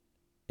the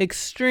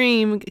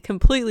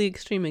completely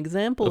extreme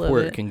example of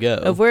where it can go.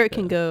 Of where it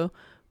can go,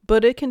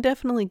 but it can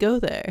definitely go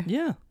there.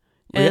 Yeah.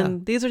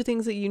 And these are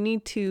things that you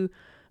need to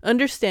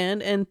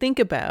understand and think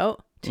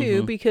about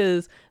too,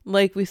 because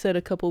like we said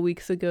a couple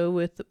weeks ago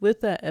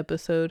with that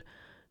episode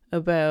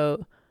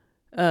about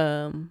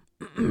the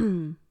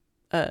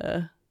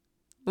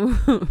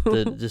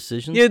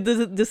decisions. Yeah,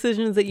 the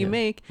decisions that you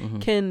make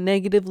can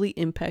negatively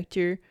impact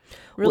your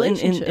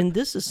relationship. And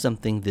this is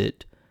something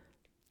that,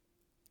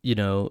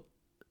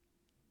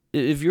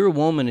 if you're a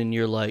woman and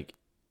you're like,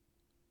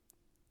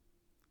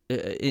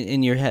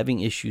 and you're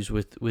having issues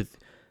with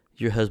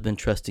your husband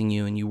trusting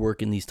you, and you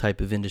work in these type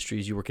of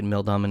industries, you work in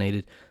male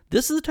dominated,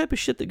 this is the type of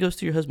shit that goes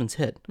through your husband's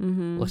head.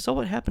 Well, I saw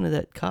what happened to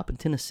that cop in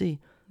Tennessee.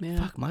 Yeah.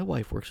 Fuck, my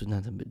wife works with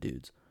nothing but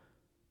dudes.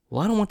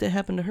 Well, I don't want that to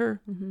happen to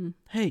her.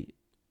 Hey,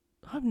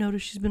 I've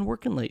noticed she's been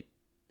working late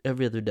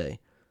every other day.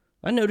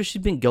 I noticed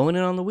she's been going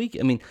in on the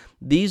weekend. I mean,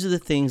 these are the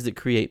things that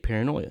create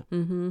paranoia.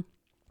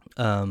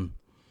 And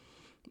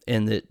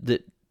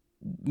that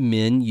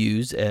men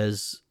use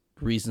as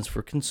reasons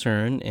for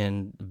concern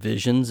and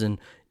visions and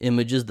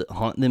images that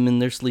haunt them in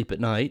their sleep at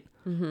night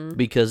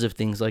because of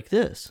things like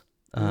this.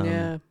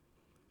 And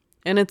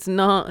it's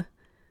not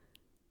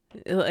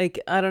like,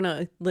 I don't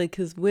know, like,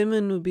 because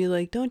women would be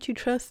like, don't you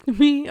trust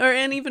me?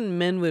 And even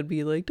men would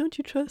be like, don't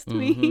you trust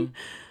me?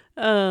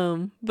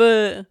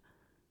 But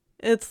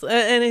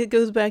and it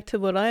goes back to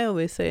what I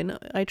always say. No,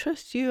 I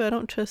trust you. I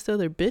don't trust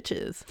other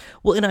bitches.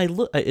 Well,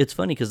 and it's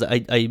funny because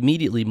I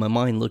immediately, my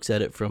mind looks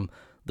at it from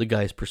the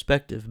guy's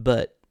perspective.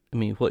 But I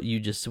mean, when you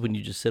just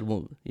said,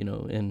 well,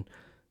 and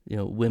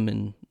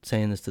women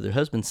saying this to their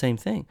husbands, same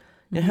thing.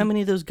 And how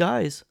many of those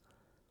guys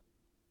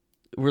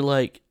were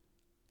like,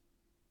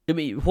 I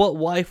mean, what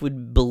wife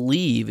would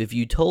believe if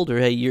you told her,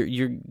 hey,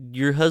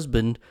 your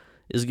husband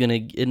is going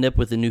to end up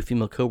with a new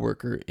female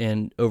coworker,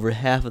 and over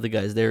half of the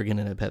guys there are going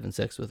to end up having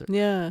sex with her.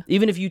 Yeah.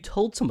 Even if you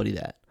told somebody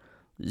that,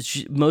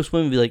 most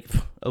women would be like,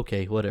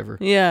 okay, whatever.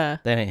 Yeah.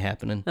 That ain't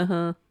happening.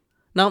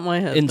 Not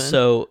my husband. And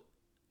so,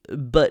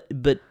 but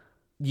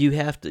you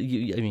have to,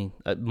 I mean,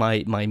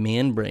 my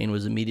man brain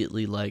was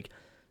immediately like,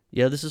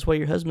 yeah, this is why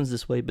your husband's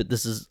this way, but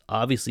this is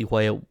obviously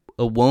why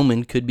a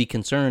woman could be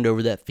concerned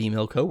over that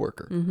female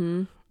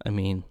coworker. I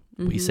mean,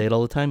 we say it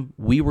all the time.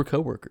 We were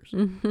coworkers.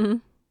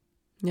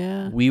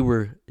 Yeah. We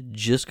were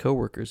just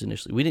coworkers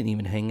initially. We didn't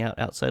even hang out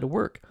outside of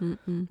work.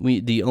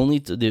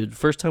 The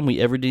first time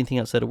we ever did anything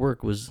outside of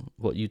work was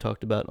what you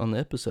talked about on the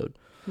episode.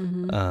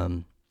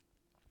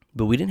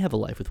 But we didn't have a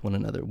life with one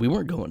another. We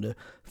weren't going to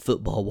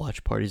football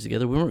watch parties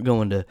together. We weren't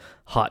going to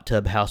hot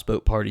tub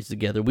houseboat parties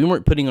together. We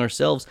weren't putting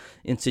ourselves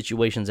in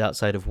situations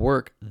outside of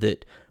work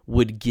that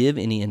would give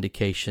any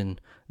indication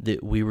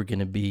that we were going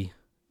to be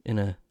in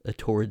a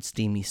torrid,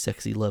 steamy,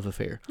 sexy love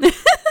affair.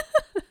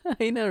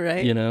 I know,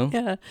 right?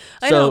 Yeah.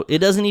 So it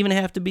doesn't even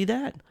have to be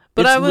that.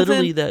 But it's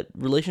literally that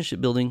relationship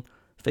building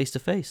face to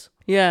face.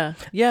 Yeah.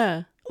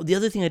 Yeah. The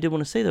other thing I did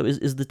want to say, though,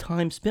 is the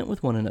time spent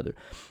with one another.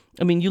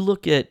 I mean, you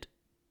look at,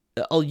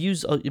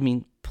 police are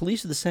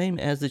the same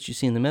as that you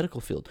see in the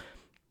medical field.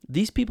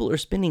 These people are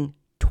spending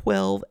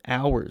 12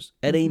 hours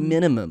at a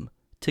minimum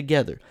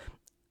together.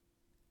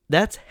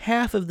 That's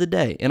half of the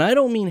day. And I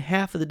don't mean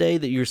half of the day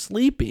that you're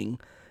sleeping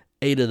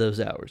 8 of those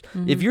hours.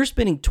 If you're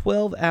spending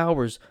 12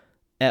 hours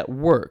at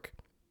work,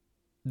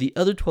 the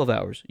other 12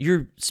 hours,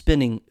 you're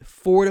spending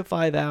 4 to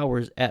 5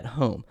 hours at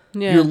home.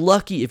 Yeah. You're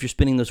lucky if you're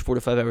spending those 4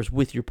 to 5 hours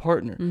with your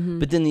partner.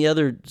 But then the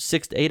other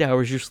 6 to 8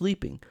 hours, you're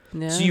sleeping.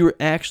 Yeah. So you're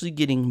actually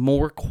getting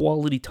more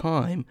quality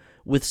time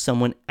with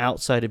someone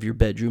outside of your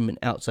bedroom and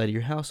outside of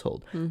your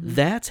household.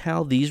 That's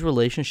how these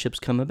relationships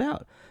come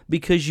about,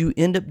 because you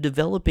end up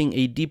developing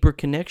a deeper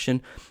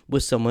connection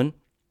with someone.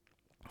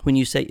 When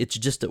you say it's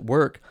just at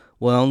work,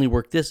 well, I only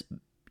work this.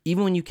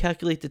 Even when you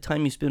calculate the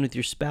time you spend with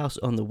your spouse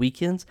on the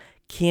weekends,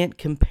 can't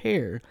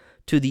compare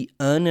to the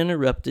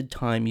uninterrupted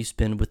time you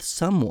spend with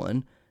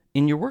someone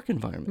in your work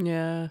environment.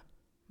 Yeah.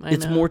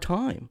 It's more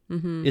time.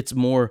 It's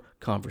more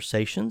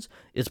conversations.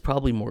 It's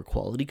probably more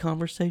quality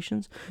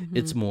conversations.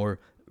 It's more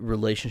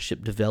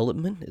relationship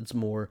development. It's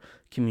more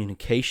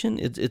communication.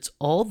 It's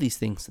all these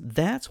things.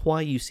 That's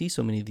why you see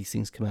so many of these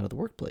things come out of the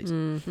workplace.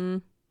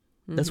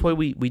 That's why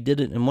we did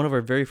it in one of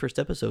our very first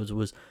episodes,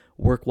 was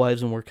work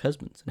wives and work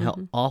husbands, and how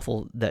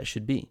awful that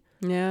should be.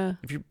 Yeah.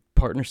 If your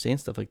partner's saying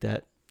stuff like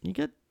that, you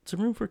got some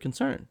room for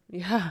concern.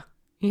 Yeah.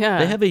 Yeah.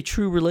 They have a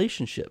true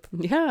relationship.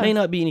 Yeah. It may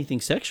not be anything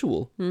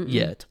sexual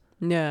yet.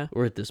 Yeah.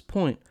 Or at this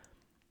point,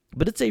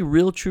 but it's a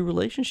real true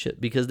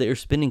relationship because they are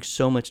spending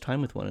so much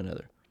time with one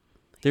another.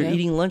 They're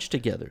eating lunch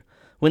together.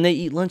 When they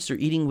eat lunch, they're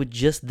eating with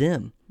just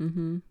them.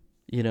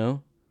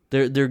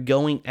 They're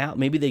going out.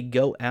 Maybe they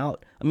go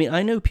out. I mean,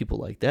 I know people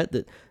like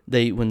that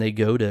when they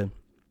go to,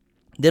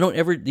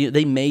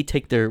 they may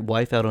take their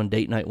wife out on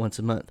date night once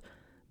a month,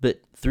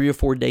 but 3 or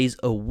 4 days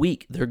a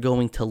week, they're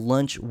going to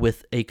lunch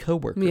with a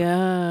coworker.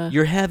 Yeah.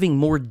 You're having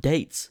more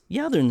dates.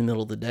 Yeah, they're in the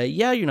middle of the day.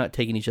 Yeah, you're not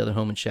taking each other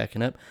home and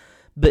shacking up,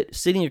 but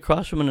sitting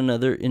across from one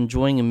another,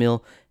 enjoying a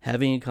meal,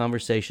 having a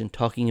conversation,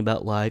 talking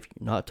about life.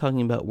 You're not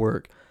talking about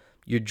work.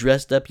 You're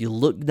dressed up. You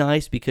look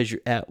nice because you're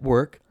at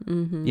work.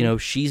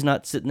 She's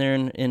not sitting there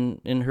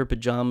in her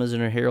pajamas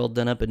and her hair all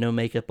done up and no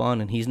makeup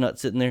on, and he's not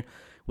sitting there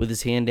with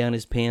his hand down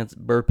his pants,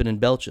 burping and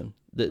belching.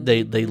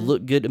 They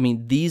look good. I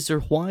mean, these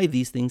are why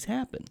these things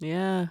happen.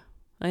 Yeah,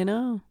 I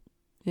know.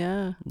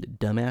 Yeah.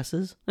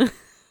 Dumbasses.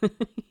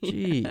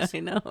 Jeez. I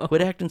know.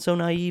 Quit acting so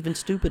naive and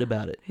stupid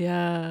about it.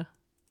 Yeah.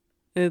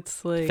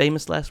 It's like...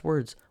 Famous last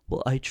words.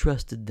 Well, I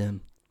trusted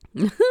them.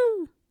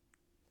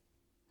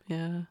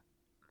 Yeah.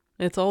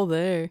 It's all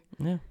there.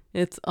 Yeah.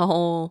 It's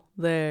all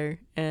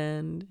there.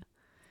 And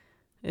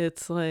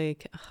it's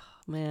like, oh,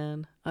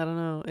 man, I don't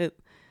know.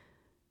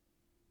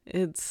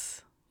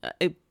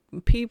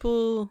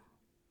 People,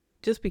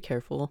 just be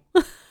careful.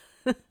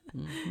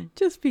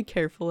 Just be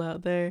careful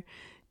out there.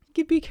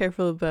 Be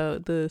careful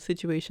about the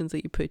situations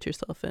that you put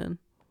yourself in.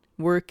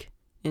 Work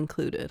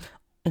included.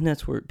 And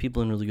that's where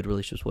people in really good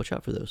relationships watch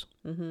out for those.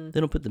 They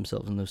don't put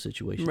themselves in those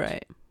situations.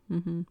 Right.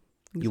 Exactly.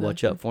 You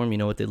watch out for them. You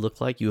know what they look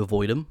like. You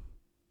avoid them.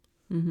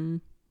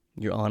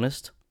 You're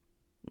honest.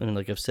 And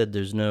like I've said,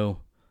 there's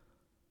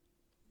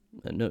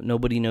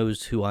nobody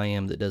knows who I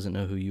am that doesn't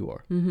know who you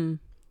are.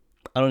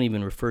 I don't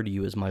even refer to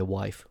you as my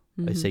wife.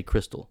 I say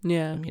Crystal.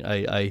 Yeah. I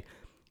mean,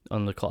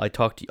 on the call. I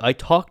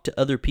talk to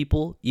other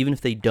people, even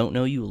if they don't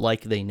know you,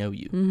 like they know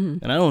you.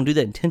 And I don't do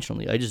that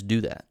intentionally. I just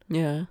do that.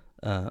 Yeah.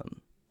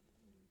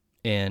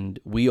 And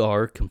we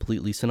are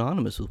completely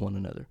synonymous with one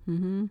another.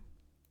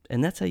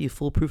 And that's how you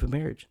foolproof a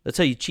marriage. That's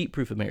how you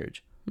cheat-proof a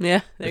marriage.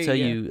 Yeah. That's how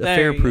you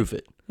affair-proof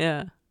it.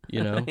 Yeah.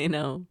 You know? I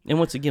know. And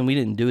once again, we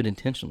didn't do it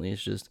intentionally.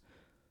 It's just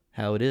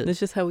how it is. It's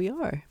just how we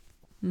are.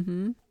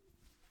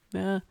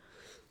 Yeah.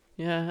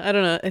 Yeah. I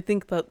don't know. I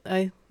think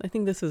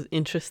this is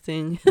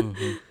interesting.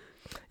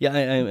 Yeah,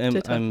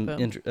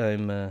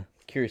 I'm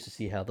curious to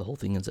see how the whole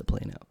thing ends up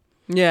playing out.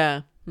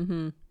 Yeah.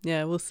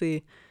 Yeah, we'll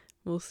see.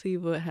 We'll see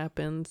what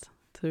happens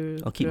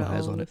I'll keep my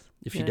eyes on it.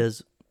 If she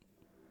does,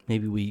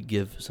 maybe we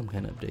give some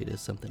kind of update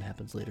as something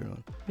happens later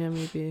on. Yeah,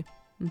 maybe.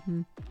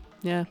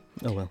 Yeah.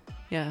 Oh, well.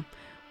 Yeah.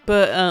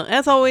 But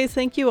as always,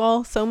 thank you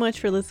all so much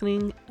for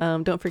listening.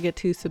 Don't forget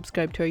to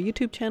subscribe to our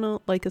YouTube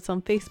channel, like us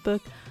on Facebook,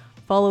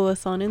 follow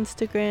us on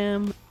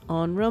Instagram,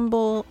 on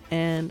Rumble,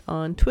 and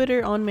on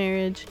Twitter on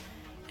Marriage,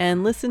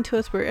 and listen to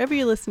us wherever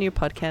you listen to your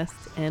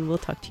podcasts, and we'll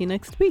talk to you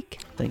next week.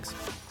 Thanks.